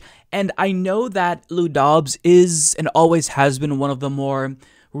much. And I know that Lou Dobbs is and always has been one of the more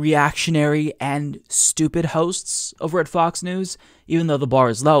reactionary and stupid hosts over at Fox News, even though the bar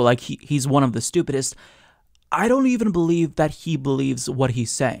is low, like he's one of the stupidest. I don't even believe that he believes what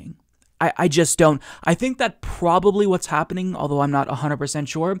he's saying. I just don't. I think that probably what's happening, although I'm not 100%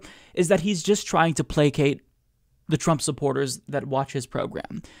 sure, is that he's just trying to placate the Trump supporters that watch his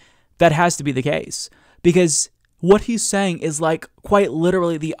program. That has to be the case, because what he's saying is like quite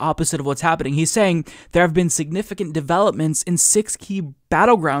literally the opposite of what's happening. He's saying there have been significant developments in 6 key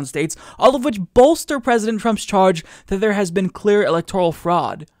battleground states, all of which bolster President Trump's charge that there has been clear electoral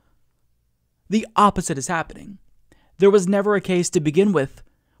fraud. The opposite is happening. There was never a case to begin with,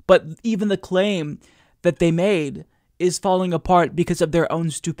 but even the claim that they made is falling apart because of their own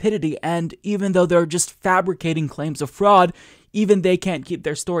stupidity, and even though they're just fabricating claims of fraud, even they can't keep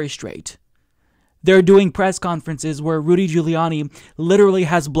their story straight. They're doing press conferences where Rudy Giuliani literally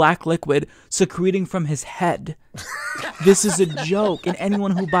has black liquid secreting from his head. This is a joke, and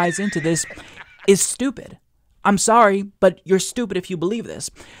anyone who buys into this is stupid. I'm sorry, but you're stupid if you believe this.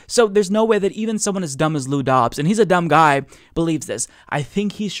 So there's no way that even someone as dumb as Lou Dobbs, and he's a dumb guy, believes this. I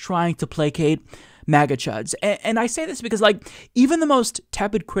think he's trying to placate MAGA chuds. And I say this because, like, even the most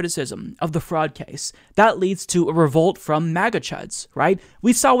tepid criticism of the fraud case, that leads to a revolt from MAGA chuds, right?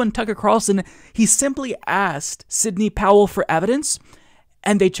 We saw when Tucker Carlson, he simply asked Sidney Powell for evidence,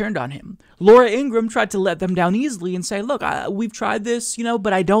 and they turned on him. Laura Ingraham tried to let them down easily and say, look, we've tried this,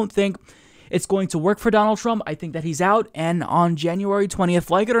 but I don't think it's going to work for Donald Trump. I think that he's out, and on January 20th,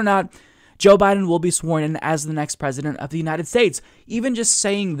 like it or not, Joe Biden will be sworn in as the next president of the United States. Even just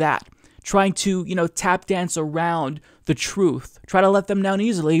saying that, trying to, tap dance around the truth, try to let them down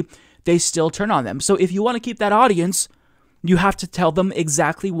easily, they still turn on them. So if you want to keep that audience, you have to tell them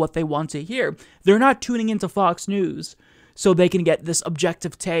exactly what they want to hear. They're not tuning into Fox News so they can get this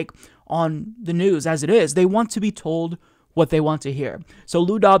objective take on the news as it is. They want to be told what they want to hear. So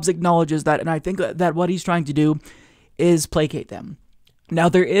Lou Dobbs acknowledges that, and I think that what he's trying to do is placate them. Now,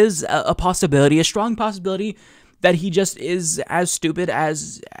 there is a possibility, a strong possibility, that he just is as stupid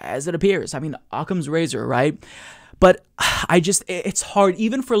as it appears. I mean, Occam's razor, right? But it's hard,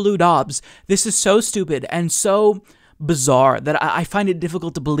 even for Lou Dobbs. This is so stupid and so bizarre that I find it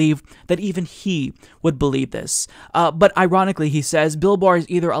difficult to believe that even he would believe this. But ironically, he says Bill Barr is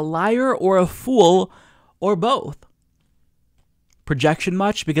either a liar or a fool or both. Projection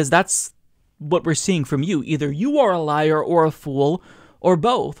much? Because that's what we're seeing from you. Either you are a liar or a fool or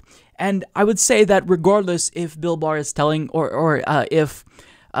both. And I would say that regardless if Bill Barr is telling or if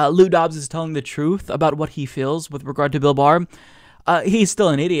Lou Dobbs is telling the truth about what he feels with regard to Bill Barr, he's still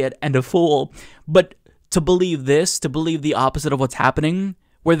an idiot and a fool. But to believe this, to believe the opposite of what's happening,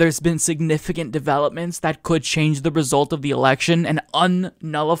 where there's been significant developments that could change the result of the election and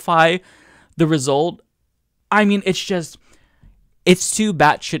unnullify the result, I mean, it's too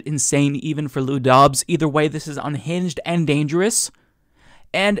batshit insane even for Lou Dobbs. Either way, this is unhinged and dangerous.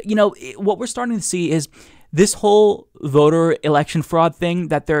 And, what we're starting to see is this whole voter election fraud thing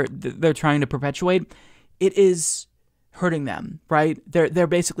that they're trying to perpetuate, it is hurting them, right? They're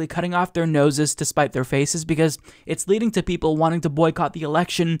basically cutting off their noses to spite their faces because it's leading to people wanting to boycott the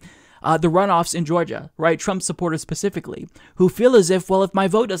election the runoffs in Georgia, right? Trump supporters specifically, who feel as if, well, if my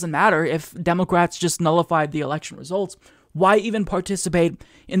vote doesn't matter, if Democrats just nullified the election results, why even participate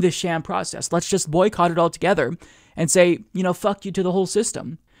in this sham process? Let's just boycott it altogether and say, fuck you to the whole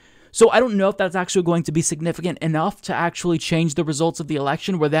system. So I don't know if that's actually going to be significant enough to actually change the results of the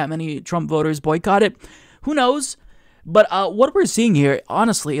election where that many Trump voters boycott it. Who knows? But what we're seeing here,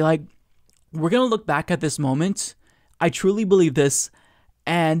 honestly, like, we're going to look back at this moment. I truly believe this,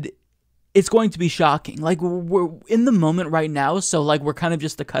 and it's going to be shocking. Like, we're in the moment right now, so like we're kind of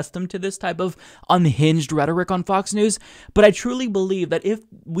just accustomed to this type of unhinged rhetoric on Fox News. But I truly believe that if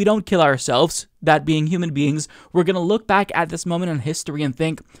we don't kill ourselves, that being human beings, we're going to look back at this moment in history and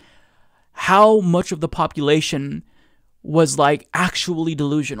think how much of the population was like actually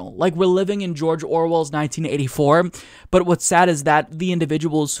delusional. Like, we're living in George Orwell's 1984, but what's sad is that the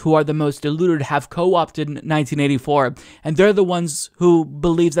individuals who are the most deluded have co-opted 1984, and they're the ones who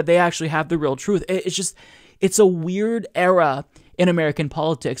believes that they actually have the real truth. It's a weird era in American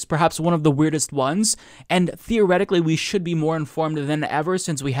politics, perhaps one of the weirdest ones, and theoretically we should be more informed than ever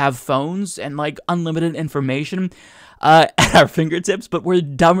since we have phones and like unlimited information at our fingertips, but we're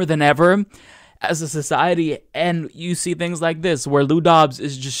dumber than ever as a society. And you see things like this where Lou Dobbs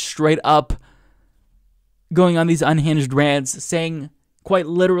is just straight up going on these unhinged rants, saying quite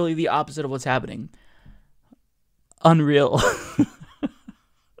literally the opposite of what's happening. Unreal.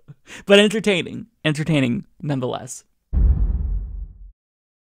 But entertaining nonetheless.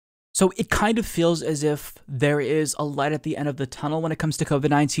 So it kind of feels as if there is a light at the end of the tunnel when it comes to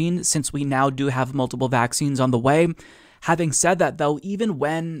COVID-19, since we now do have multiple vaccines on the way. Having said that, though, even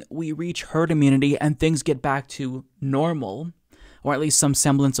when we reach herd immunity and things get back to normal, or at least some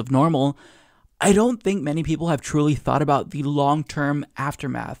semblance of normal, I don't think many people have truly thought about the long-term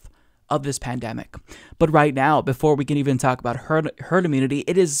aftermath of this pandemic. But right now, before we can even talk about herd immunity,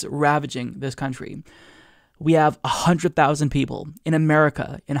 it is ravaging this country. We have 100,000 people in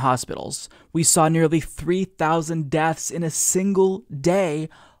America in hospitals. We saw nearly 3,000 deaths in a single day,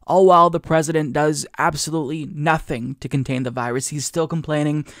 all while the president does absolutely nothing to contain the virus. He's still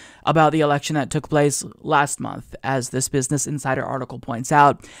complaining about the election that took place last month, as this Business Insider article points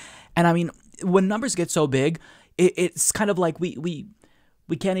out. And I mean, when numbers get so big, it's kind of like we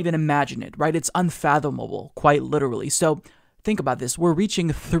can't even imagine it, right? It's unfathomable, quite literally. So think about this. We're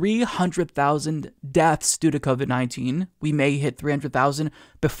reaching 300,000 deaths due to COVID-19. We may hit 300,000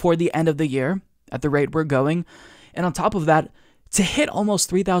 before the end of the year at the rate we're going. And on top of that, to hit almost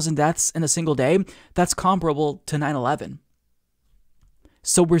 3,000 deaths in a single day, that's comparable to 9/11.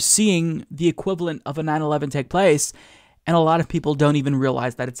 So we're seeing the equivalent of a 9/11 take place, and a lot of people don't even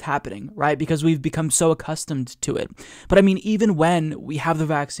realize that it's happening, right? Because we've become so accustomed to it. But I mean, even when we have the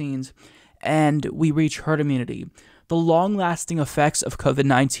vaccines and we reach herd immunity, the long-lasting effects of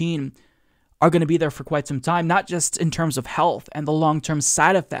COVID-19 are going to be there for quite some time, not just in terms of health and the long-term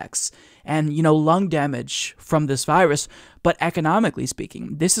side effects and, lung damage from this virus, but economically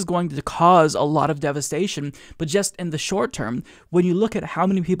speaking, this is going to cause a lot of devastation. But just in the short term, when you look at how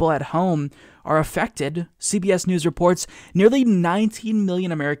many people at home are affected, CBS News reports nearly 19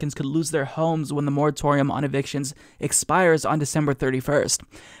 million Americans could lose their homes when the moratorium on evictions expires on December 31st.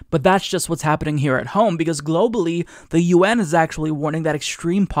 But that's just what's happening here at home, because globally, the UN is actually warning that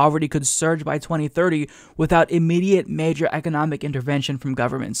extreme poverty could surge by 2030 without immediate major economic intervention from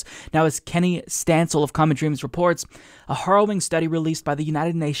governments. Now, as Kenny Stansel of Common Dreams reports, a harrowing study released by the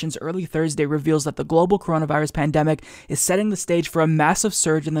United Nations early Thursday reveals that the global coronavirus pandemic is setting the stage for a massive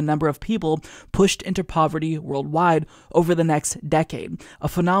surge in the number of people pushed into poverty worldwide over the next decade, a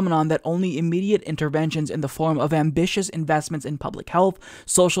phenomenon that only immediate interventions in the form of ambitious investments in public health,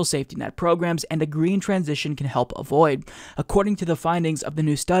 social safety net programs, and a green transition can help avoid. According to the findings of the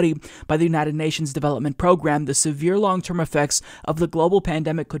new study by the United Nations Development Program, the severe long-term effects of the global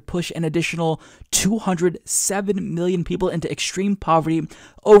pandemic could push an additional 207 million people into extreme poverty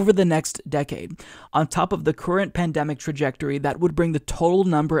over the next decade. On top of the current pandemic trajectory, that would bring the total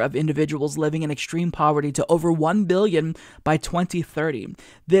number of individuals living in extreme poverty to over 1 billion by 2030.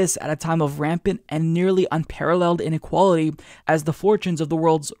 This at a time of rampant and nearly unparalleled inequality, as the fortunes of the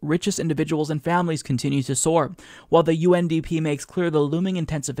world's richest individuals and families continue to soar. While the UNDP makes clear the looming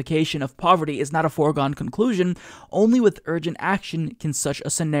intensification of poverty is not a foregone conclusion, only with urgent action can such a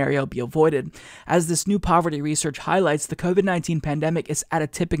scenario be avoided. As this new poverty research highlights, the COVID-19 pandemic is at a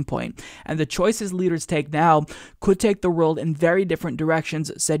tipping point, and the choices leaders take now could take the world in very different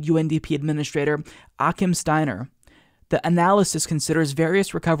directions, said UNDP Administrator Achim Steiner. The analysis considers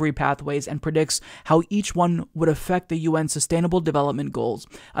various recovery pathways and predicts how each one would affect the UN's Sustainable Development Goals.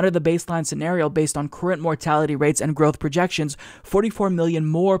 Under the baseline scenario, based on current mortality rates and growth projections, 44 million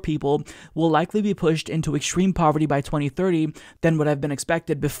more people will likely be pushed into extreme poverty by 2030 than would have been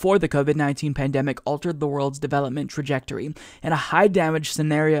expected before the COVID-19 pandemic altered the world's development trajectory. In a high-damage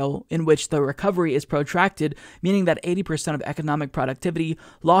scenario in which the recovery is protracted, meaning that 80% of economic productivity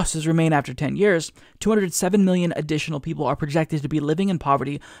losses remain after 10 years, 207 million additional people are projected to be living in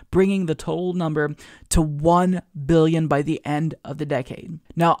poverty, bringing the total number to 1 billion by the end of the decade.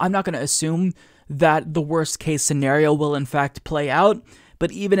 Now, I'm not going to assume that the worst case scenario will in fact play out,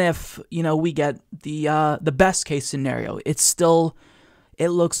 but even if, we get the best case scenario, it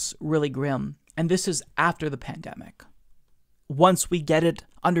looks really grim. And this is after the pandemic. Once we get it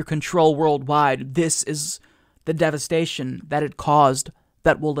under control worldwide, this is the devastation that it caused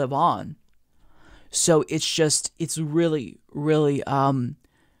that will live on. So it's really, really,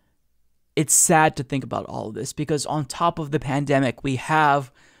 it's sad to think about all of this, because on top of the pandemic, we have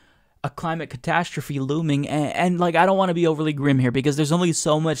a climate catastrophe looming. And I don't want to be overly grim here, because there's only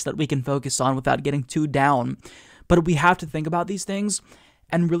so much that we can focus on without getting too down. But we have to think about these things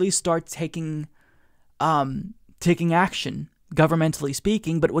and really start taking action, governmentally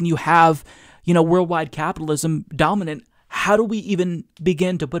speaking. But when you have, worldwide capitalism dominant, how do we even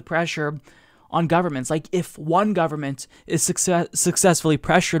begin to put pressure on governments? If one government is successfully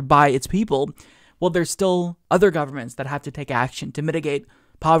pressured by its people, well, there's still other governments that have to take action to mitigate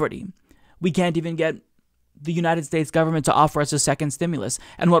poverty. We can't even get the United States government to offer us a second stimulus.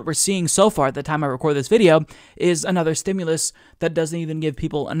 And what we're seeing so far at the time I record this video is another stimulus that doesn't even give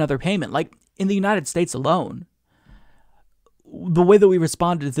people another payment. In the United States alone, the way that we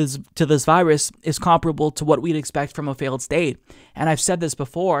responded to this virus is comparable to what we'd expect from a failed state. And I've said this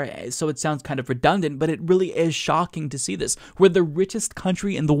before, so it sounds kind of redundant, but it really is shocking to see this. We're the richest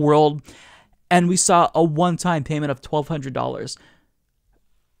country in the world, and we saw a one-time payment of $1,200.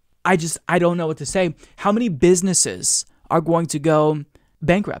 I don't know what to say. How many businesses are going to go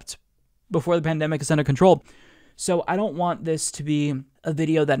bankrupt before the pandemic is under control? So I don't want this to be a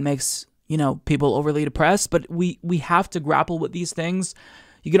video that makes people overly depressed, but we have to grapple with these things.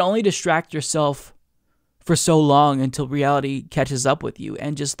 You can only distract yourself for so long until reality catches up with you.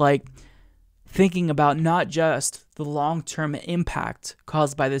 And just thinking about not just the long-term impact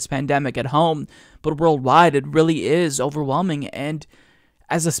caused by this pandemic at home, but worldwide, it really is overwhelming. And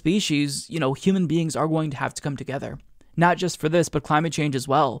as a species, human beings are going to have to come together, not just for this, but climate change as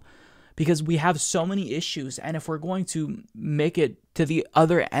well. Because we have so many issues, and if we're going to make it to the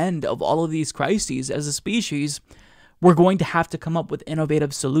other end of all of these crises as a species, we're going to have to come up with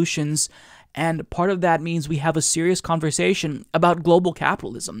innovative solutions, and part of that means we have a serious conversation about global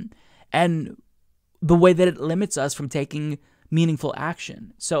capitalism and the way that it limits us from taking meaningful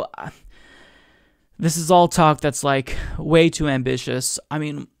action. So this is all talk that's way too ambitious. I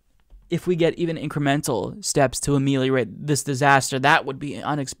mean, if we get even incremental steps to ameliorate this disaster, that would be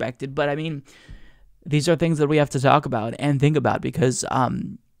unexpected. But I mean, these are things that we have to talk about and think about, because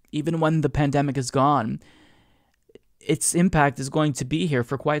even when the pandemic is gone, its impact is going to be here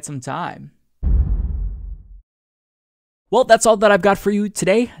for quite some time. Well, that's all that I've got for you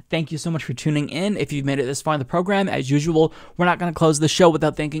today. Thank you so much for tuning in. If you've made it this far in the program, as usual, we're not going to close the show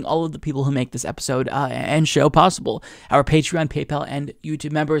without thanking all of the people who make this episode and show possible. Our Patreon, PayPal, and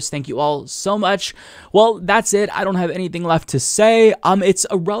YouTube members, thank you all so much. Well, that's it. I don't have anything left to say. It's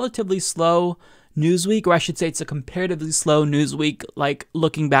a relatively slow news week, or I should say it's a comparatively slow news week,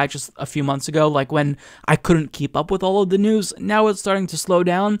 looking back just a few months ago, when I couldn't keep up with all of the news. Now it's starting to slow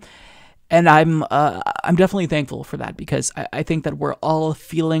down. And I'm definitely thankful for that, because I think that we're all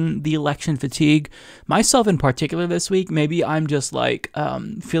feeling the election fatigue. Myself in particular this week, maybe I'm just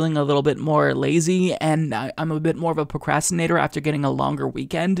feeling a little bit more lazy, and I'm a bit more of a procrastinator after getting a longer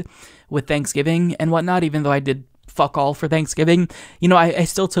weekend with Thanksgiving and whatnot, even though I did fuck all for Thanksgiving. I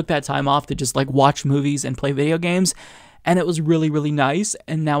still took that time off to just watch movies and play video games. And it was really, really nice.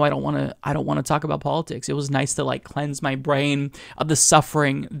 And now I don't want to talk about politics. It was nice to cleanse my brain of the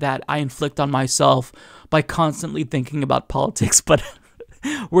suffering that I inflict on myself by constantly thinking about politics. But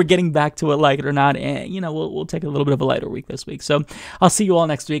we're getting back to it, like it or not. And we'll take a little bit of a lighter week this week. So I'll see you all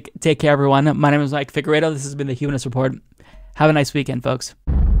next week. Take care, everyone. My name is Mike Figueredo. This has been the Humanist Report. Have a nice weekend, folks.